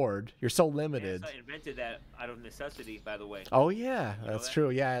want a cord. You're so limited. NASA invented that out of necessity, by the way. Oh yeah, that's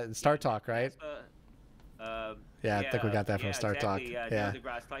true. Yeah, Star Talk, right? Yeah, I think we got that from Star Talk. Yeah.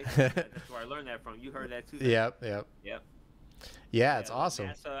 That's where I learned that from. You heard that too. Yep. Yeah, it's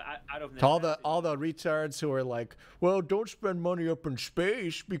awesome. All the retards who are like, well, don't spend money up in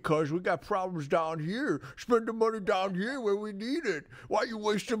space because we got problems down here. Spend the money down here where we need it. Why are you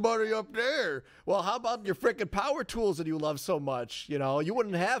wasting money up there? Well, how about your freaking power tools that you love so much? You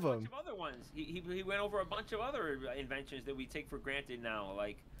wouldn't have them. A bunch of other ones. He went over a bunch of other inventions that we take for granted now.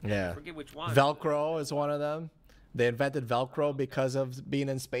 Like, I forget which one. Velcro is one of them. They invented Velcro because of being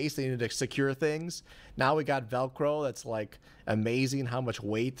in space. They needed to secure things. Now we got Velcro. That's like amazing how much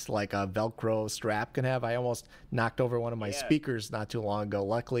weight like a Velcro strap can have. I almost knocked over one of my speakers not too long ago.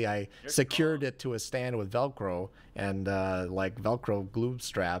 Luckily, I secured it to a stand with Velcro and like Velcro glue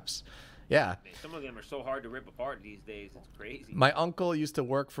straps. Yeah. Some of them are so hard to rip apart these days. It's crazy. My uncle used to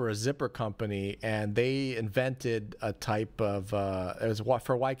work for a zipper company, and they invented a type of it was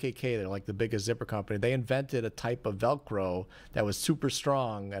for YKK. They're like the biggest zipper company. They invented a type of Velcro that was super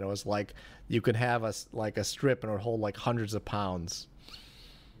strong, and it was like you could have a strip, and it would hold like hundreds of pounds.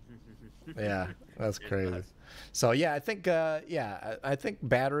 Yeah, that's crazy. So yeah, I think I think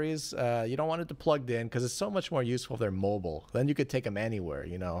batteries. You don't want it to plugged in because it's so much more useful if they're mobile. Then you could take them anywhere.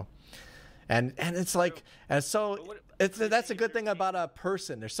 And it's like, and so That's a good thing about a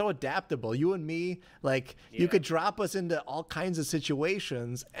person. They're so adaptable. You and me, like you could drop us into all kinds of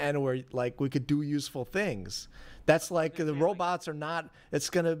situations, and we're like we could do useful things. That's like the robots are not.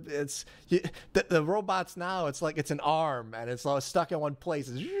 The robots now. It's like it's an arm, and it's stuck in one place.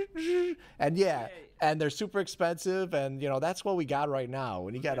 And and they're super expensive, and that's what we got right now.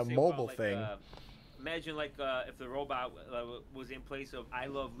 When you got a mobile thing. Imagine if the robot was in place of I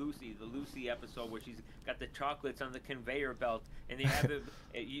Love Lucy, the Lucy episode where she's got the chocolates on the conveyor belt, and they have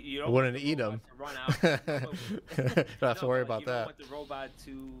you don't wouldn't eat them. To run out. Don't have to worry about that. You don't want the robot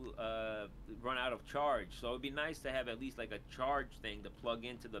to run out of charge, so it'd be nice to have at least like a charge thing to plug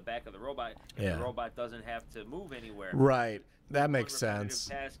into the back of the robot. If the robot doesn't have to move anywhere. Right. That makes sense.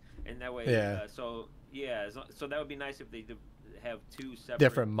 Task, and that way, so that would be nice if they have two separate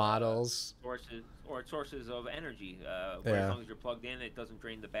different models sources of energy. Where as long as you're plugged in, it doesn't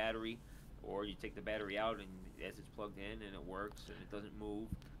drain the battery, or you take the battery out and as it's plugged in and it works and it doesn't move.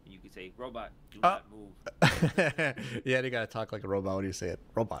 And you could say, "Robot, do not move." Yeah, you gotta talk like a robot. What do you say? It,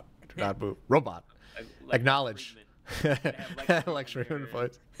 robot, do not move. Robot, acknowledge. Lex Raymond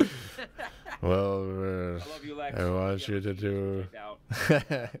voice. Well, I love you, Lex. I want you to do.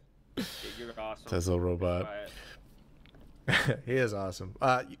 You're awesome. Tesla robot. He is awesome.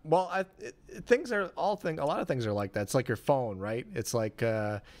 A lot of things are like that. It's like your phone, right? It's like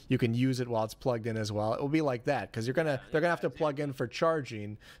you can use it while it's plugged in as well. It will be like that because they're gonna have to plug in for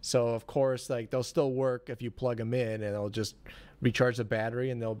charging. So of course, like they'll still work if you plug them in, and they'll just recharge the battery,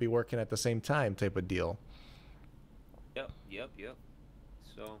 and they'll be working at the same time, type of deal. Yep.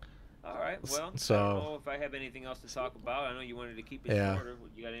 So. All right. Well, so, I don't know if I have anything else to talk about. I know you wanted to keep it shorter.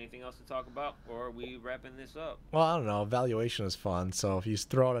 You got anything else to talk about, or are we wrapping this up? Well, I don't know. Valuation is fun. So if you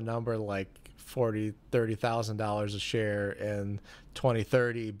throw out a number like $30,000 a share in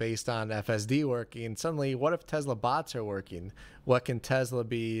 2030 based on FSD working, suddenly, what if Tesla bots are working? What can Tesla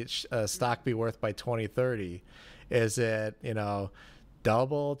stock be worth by 2030? Is it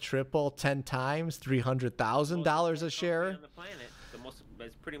double, triple, 10 times, $300,000 a share? On the planet.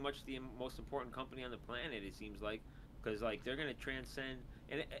 It's pretty much the most important company on the planet, it seems like, because like they're gonna transcend.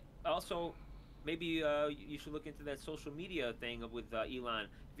 And also, maybe you should look into that social media thing with Elon.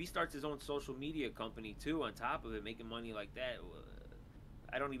 If he starts his own social media company too, on top of it, making money like that,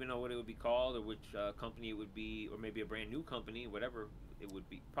 I don't even know what it would be called or which company it would be, or maybe a brand new company, whatever it would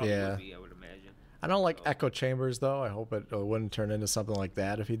be. Probably would be, I would imagine. I don't like echo chambers though. I hope it wouldn't turn into something like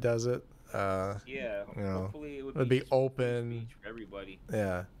that if he does it. Hopefully it would be open for everybody.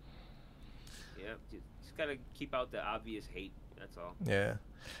 Yeah, just gotta keep out the obvious hate. That's all. Yeah,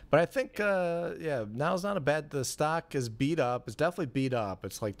 but I think now's not a bad. The stock is beat up. It's definitely beat up.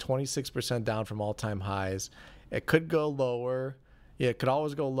 It's like 26% down from all-time highs. It could go lower. Yeah, it could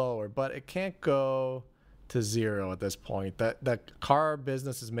always go lower, but it can't go to zero at this point. The car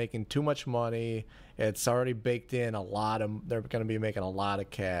business is making too much money. It's already baked in a lot of. They're going to be making a lot of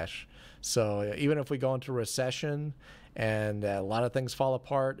cash. So even if we go into recession and a lot of things fall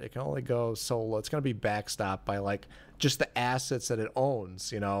apart, it can only go so low. It's going to be backstopped by like just the assets that it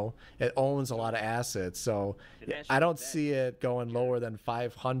owns. It owns a lot of assets. So I don't see it going lower than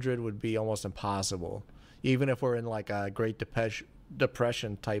 500 would be almost impossible, even if we're in like a Great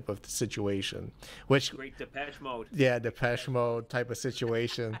Depression type of situation. Great Depeche Mode. Yeah, Depeche Mode type of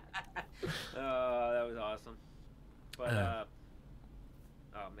situation. Oh, that was awesome. But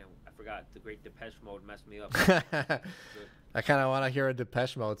oh man, I forgot. The Great Depeche Mode messed me up. I kind of want to hear a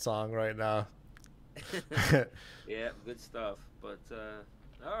Depeche Mode song right now. Yeah, good stuff. But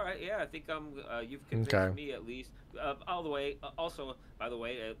all right, I think you've convinced me at least. All the way. Also, by the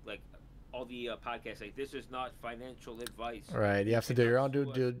way, like all the podcasts, like this is not financial advice. Right, you have to do your own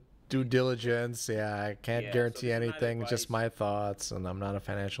due diligence. I can't guarantee anything. Just my thoughts, and I'm not a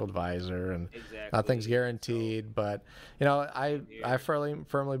financial advisor, and nothing's guaranteed. But I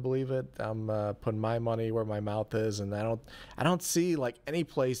firmly believe it. I'm putting my money where my mouth is, and I don't see like any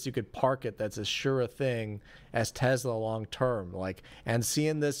place you could park it that's as sure a thing as Tesla long term. Like, and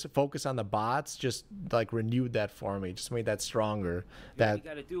seeing this focus on the bots just like renewed that for me. Just made that stronger. That you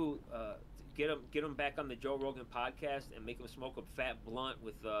got to do. Get him back on the Joe Rogan podcast and make him smoke a fat blunt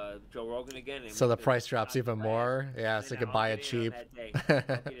with Joe Rogan again. And so the price drops even more. Yeah, so you could buy it cheap. I'll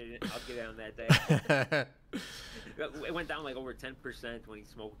get it on that day. It went down like over 10% when he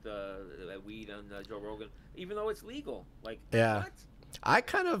smoked weed on Joe Rogan, even though it's legal. Like, what? I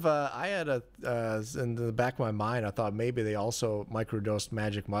kind of I had in the back of my mind, I thought maybe they also microdosed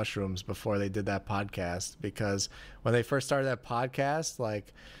magic mushrooms before they did that podcast, because when they first started that podcast,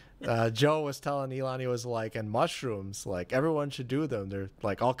 like Joe was telling Elon, he was like, and mushrooms, like everyone should do them. They're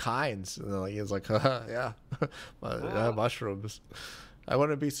like all kinds. And he was like, yeah. Ah, Mushrooms. I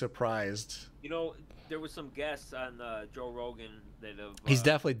wouldn't be surprised. you know, there was some guests on Joe Rogan that have He's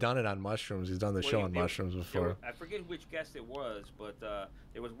definitely done it on mushrooms. He's done the well, show on mushrooms there were, before. I forget which guest it was, but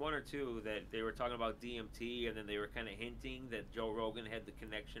there was one or two that they were talking about DMT, and then they were kind of hinting that Joe Rogan had the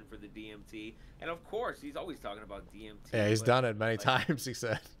connection for the DMT, and of course he's always talking about Yeah, DMT. he's But done it many like, times, he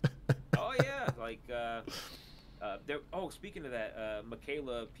said. oh yeah, like there. Oh, speaking of that,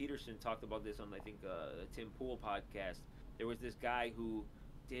 Michaela Peterson talked about this on I think Tim Pool podcast. There was this guy who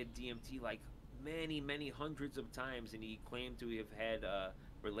did DMT like many hundreds of times, and he claimed to have had a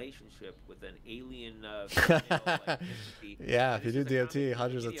relationship with an alien female like entity. Yeah, And if you this do is a DMT common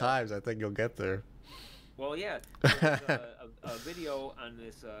hundreds of video. times, I think you'll get there. Well, yeah, there was a video on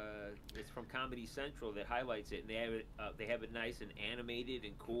this. It's from Comedy Central that highlights it, and they have it nice and animated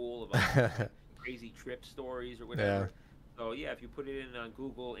and cool about like, crazy trip stories or Yeah. whatever. So yeah, if you put it in on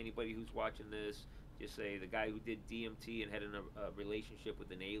Google, anybody who's watching this, just say the guy who did DMT and had a relationship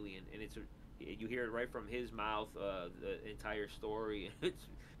with an alien, and you hear it right from his mouth, the entire story.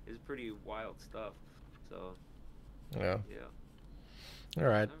 It's pretty wild stuff. So Yeah. yeah, All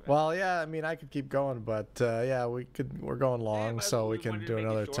right. all right. Well, yeah, I mean, I could keep going, but yeah, we're going Yeah, long, might as so well. we We can wanted to do make it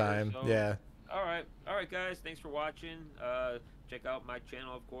another shorter, time. so Yeah. all right, guys. Thanks for watching. Check out my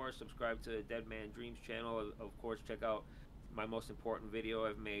channel, of course. Subscribe to Dead Man Dreams channel, of course. Check out my most important video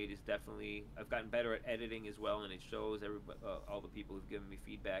I've made. Is definitely I've gotten better at editing as well, and it shows. Everybody, all the people who've given me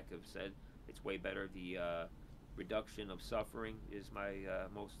feedback have said it's way better. The reduction of suffering is my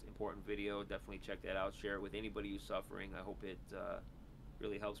most important video. Definitely check that out. Share it with anybody who's suffering. I hope it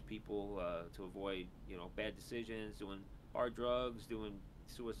really helps people to avoid bad decisions, doing hard drugs, doing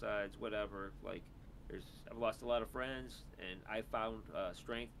suicides, whatever. Like I've lost a lot of friends, and I found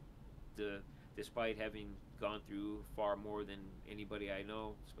strength despite having gone through far more than anybody I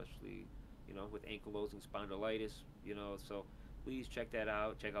know, especially with ankylosing spondylitis. So please check that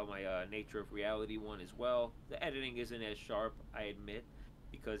out. Check out my Nature of Reality one as well. The editing isn't as sharp, I admit,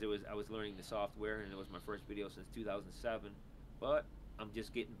 because I was learning the software, and it was my first video since 2007. But I'm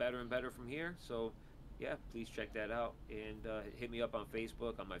just getting better and better from here. So yeah, please check that out, and hit me up on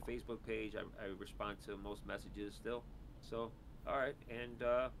Facebook, on my Facebook page. I respond to most messages still. So all right,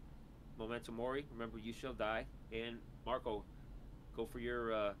 and Memento Mori, remember you shall die. And Marco, go for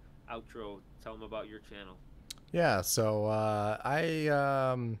your outro. Tell them about your channel. Yeah, so I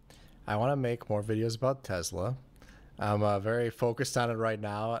want to make more videos about Tesla. I'm very focused on it right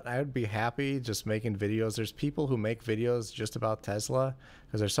now. I would be happy just making videos. There's people who make videos just about Tesla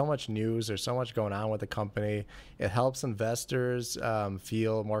because there's so much news, there's so much going on with the company. It helps investors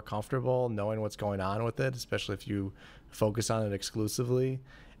feel more comfortable knowing what's going on with it, especially if you focus on it exclusively.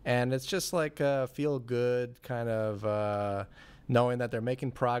 And it's just like a feel good kind of knowing that they're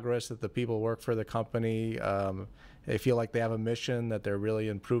making progress, that the people who work for the company, they feel like they have a mission, that they're really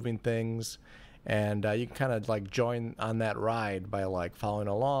improving things. And you can kind of like join on that ride by like following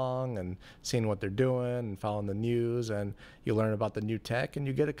along and seeing what they're doing and following the news, and you learn about the new tech, and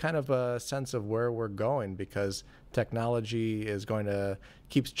you get a kind of a sense of where we're going, because technology is going to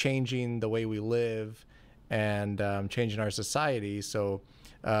keeps changing the way we live and changing our society. So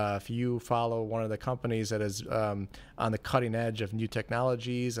if you follow one of the companies that is on the cutting edge of new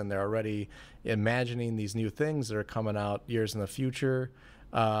technologies, and they're already imagining these new things that are coming out years in the future,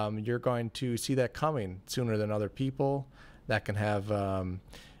 you're going to see that coming sooner than other people. That can have,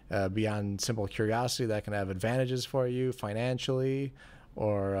 beyond simple curiosity, that can have advantages for you financially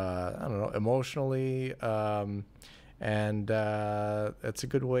or, I don't know, emotionally. And it's a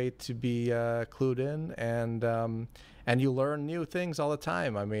good way to be clued in, and you learn new things all the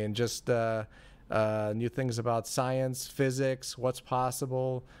time. I mean, just new things about science, physics, what's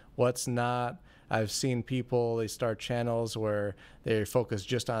possible, what's not. I've seen people, they start channels where they focus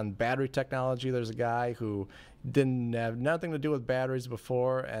just on battery technology. There's a guy who didn't have nothing to do with batteries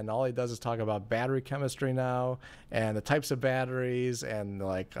before, and all he does is talk about battery chemistry now and the types of batteries and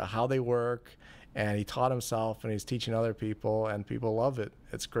like how they work. And he taught himself, and he's teaching other people, and people love it.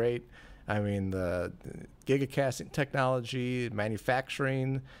 It's great. I mean, the gigacasting technology,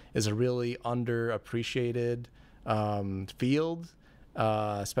 manufacturing is a really underappreciated field,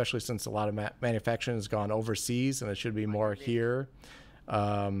 especially since a lot of manufacturing has gone overseas, and it should be more here.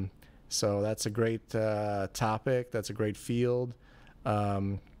 So that's a great topic. That's a great field. Is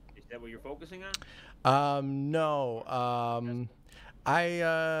that what you're focusing on? No. I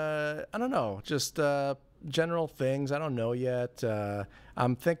don't know. Just general things. I don't know yet.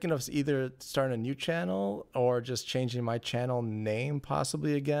 I'm thinking of either starting a new channel or just changing my channel name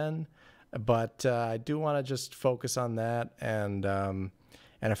possibly again. But I do want to just focus on that, and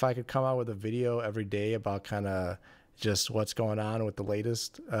And if I could come out with a video every day about kind of just what's going on with the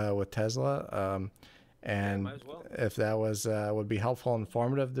latest with Tesla, Yeah, and might as well. if that was would be helpful and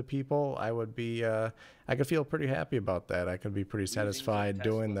informative to people, I would be I could feel pretty happy about that. I could be pretty Musings of satisfied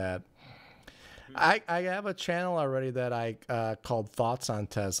doing Tesla. that. Hmm. I have a channel already that I called Thoughts on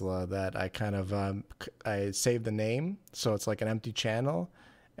Tesla that I kind of I saved the name, so it's like an empty channel,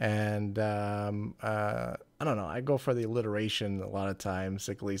 and I don't know. I go for the alliteration a lot of times.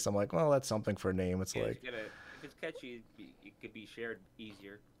 At least I'm like, well, that's something for a name. It's Yeah, like, if it's catchy, it could be shared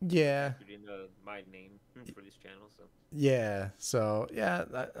easier. yeah, Factored into my name for this channel. So yeah. So yeah,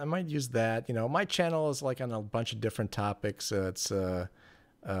 I might use that. You know, my channel is like on a bunch of different topics. It's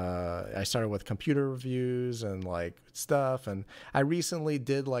I started with computer reviews and like stuff, and I recently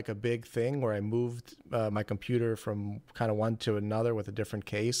did like a big thing where I moved my computer from kind of one to another with a different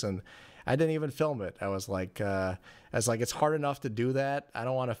case, and I didn't even film it. I was like, it's hard enough to do that. I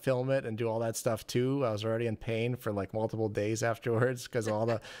don't want to film it and do all that stuff too. I was already in pain for like multiple days afterwards because all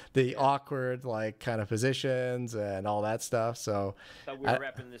the yeah, awkward like kind of positions and all that stuff. So thought we were I,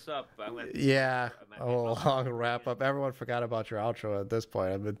 wrapping this up. I went yeah, my a bad. little long wrap up. Everyone forgot about your outro at this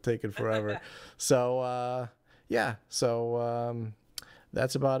point. I've been taking forever. So, yeah, so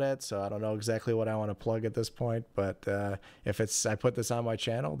that's about it. So I don't know exactly what I want to plug at this point, but if I put this on my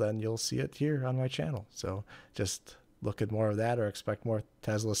channel, then you'll see it here on my channel. So just look at more of that or expect more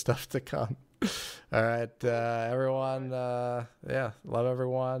Tesla stuff to come. All right, everyone. Yeah, love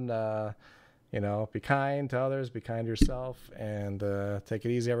everyone. Be kind to others, be kind to yourself, and take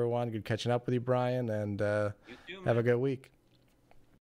it easy, everyone. Good catching up with you, Brian, and You too, have a man. good week.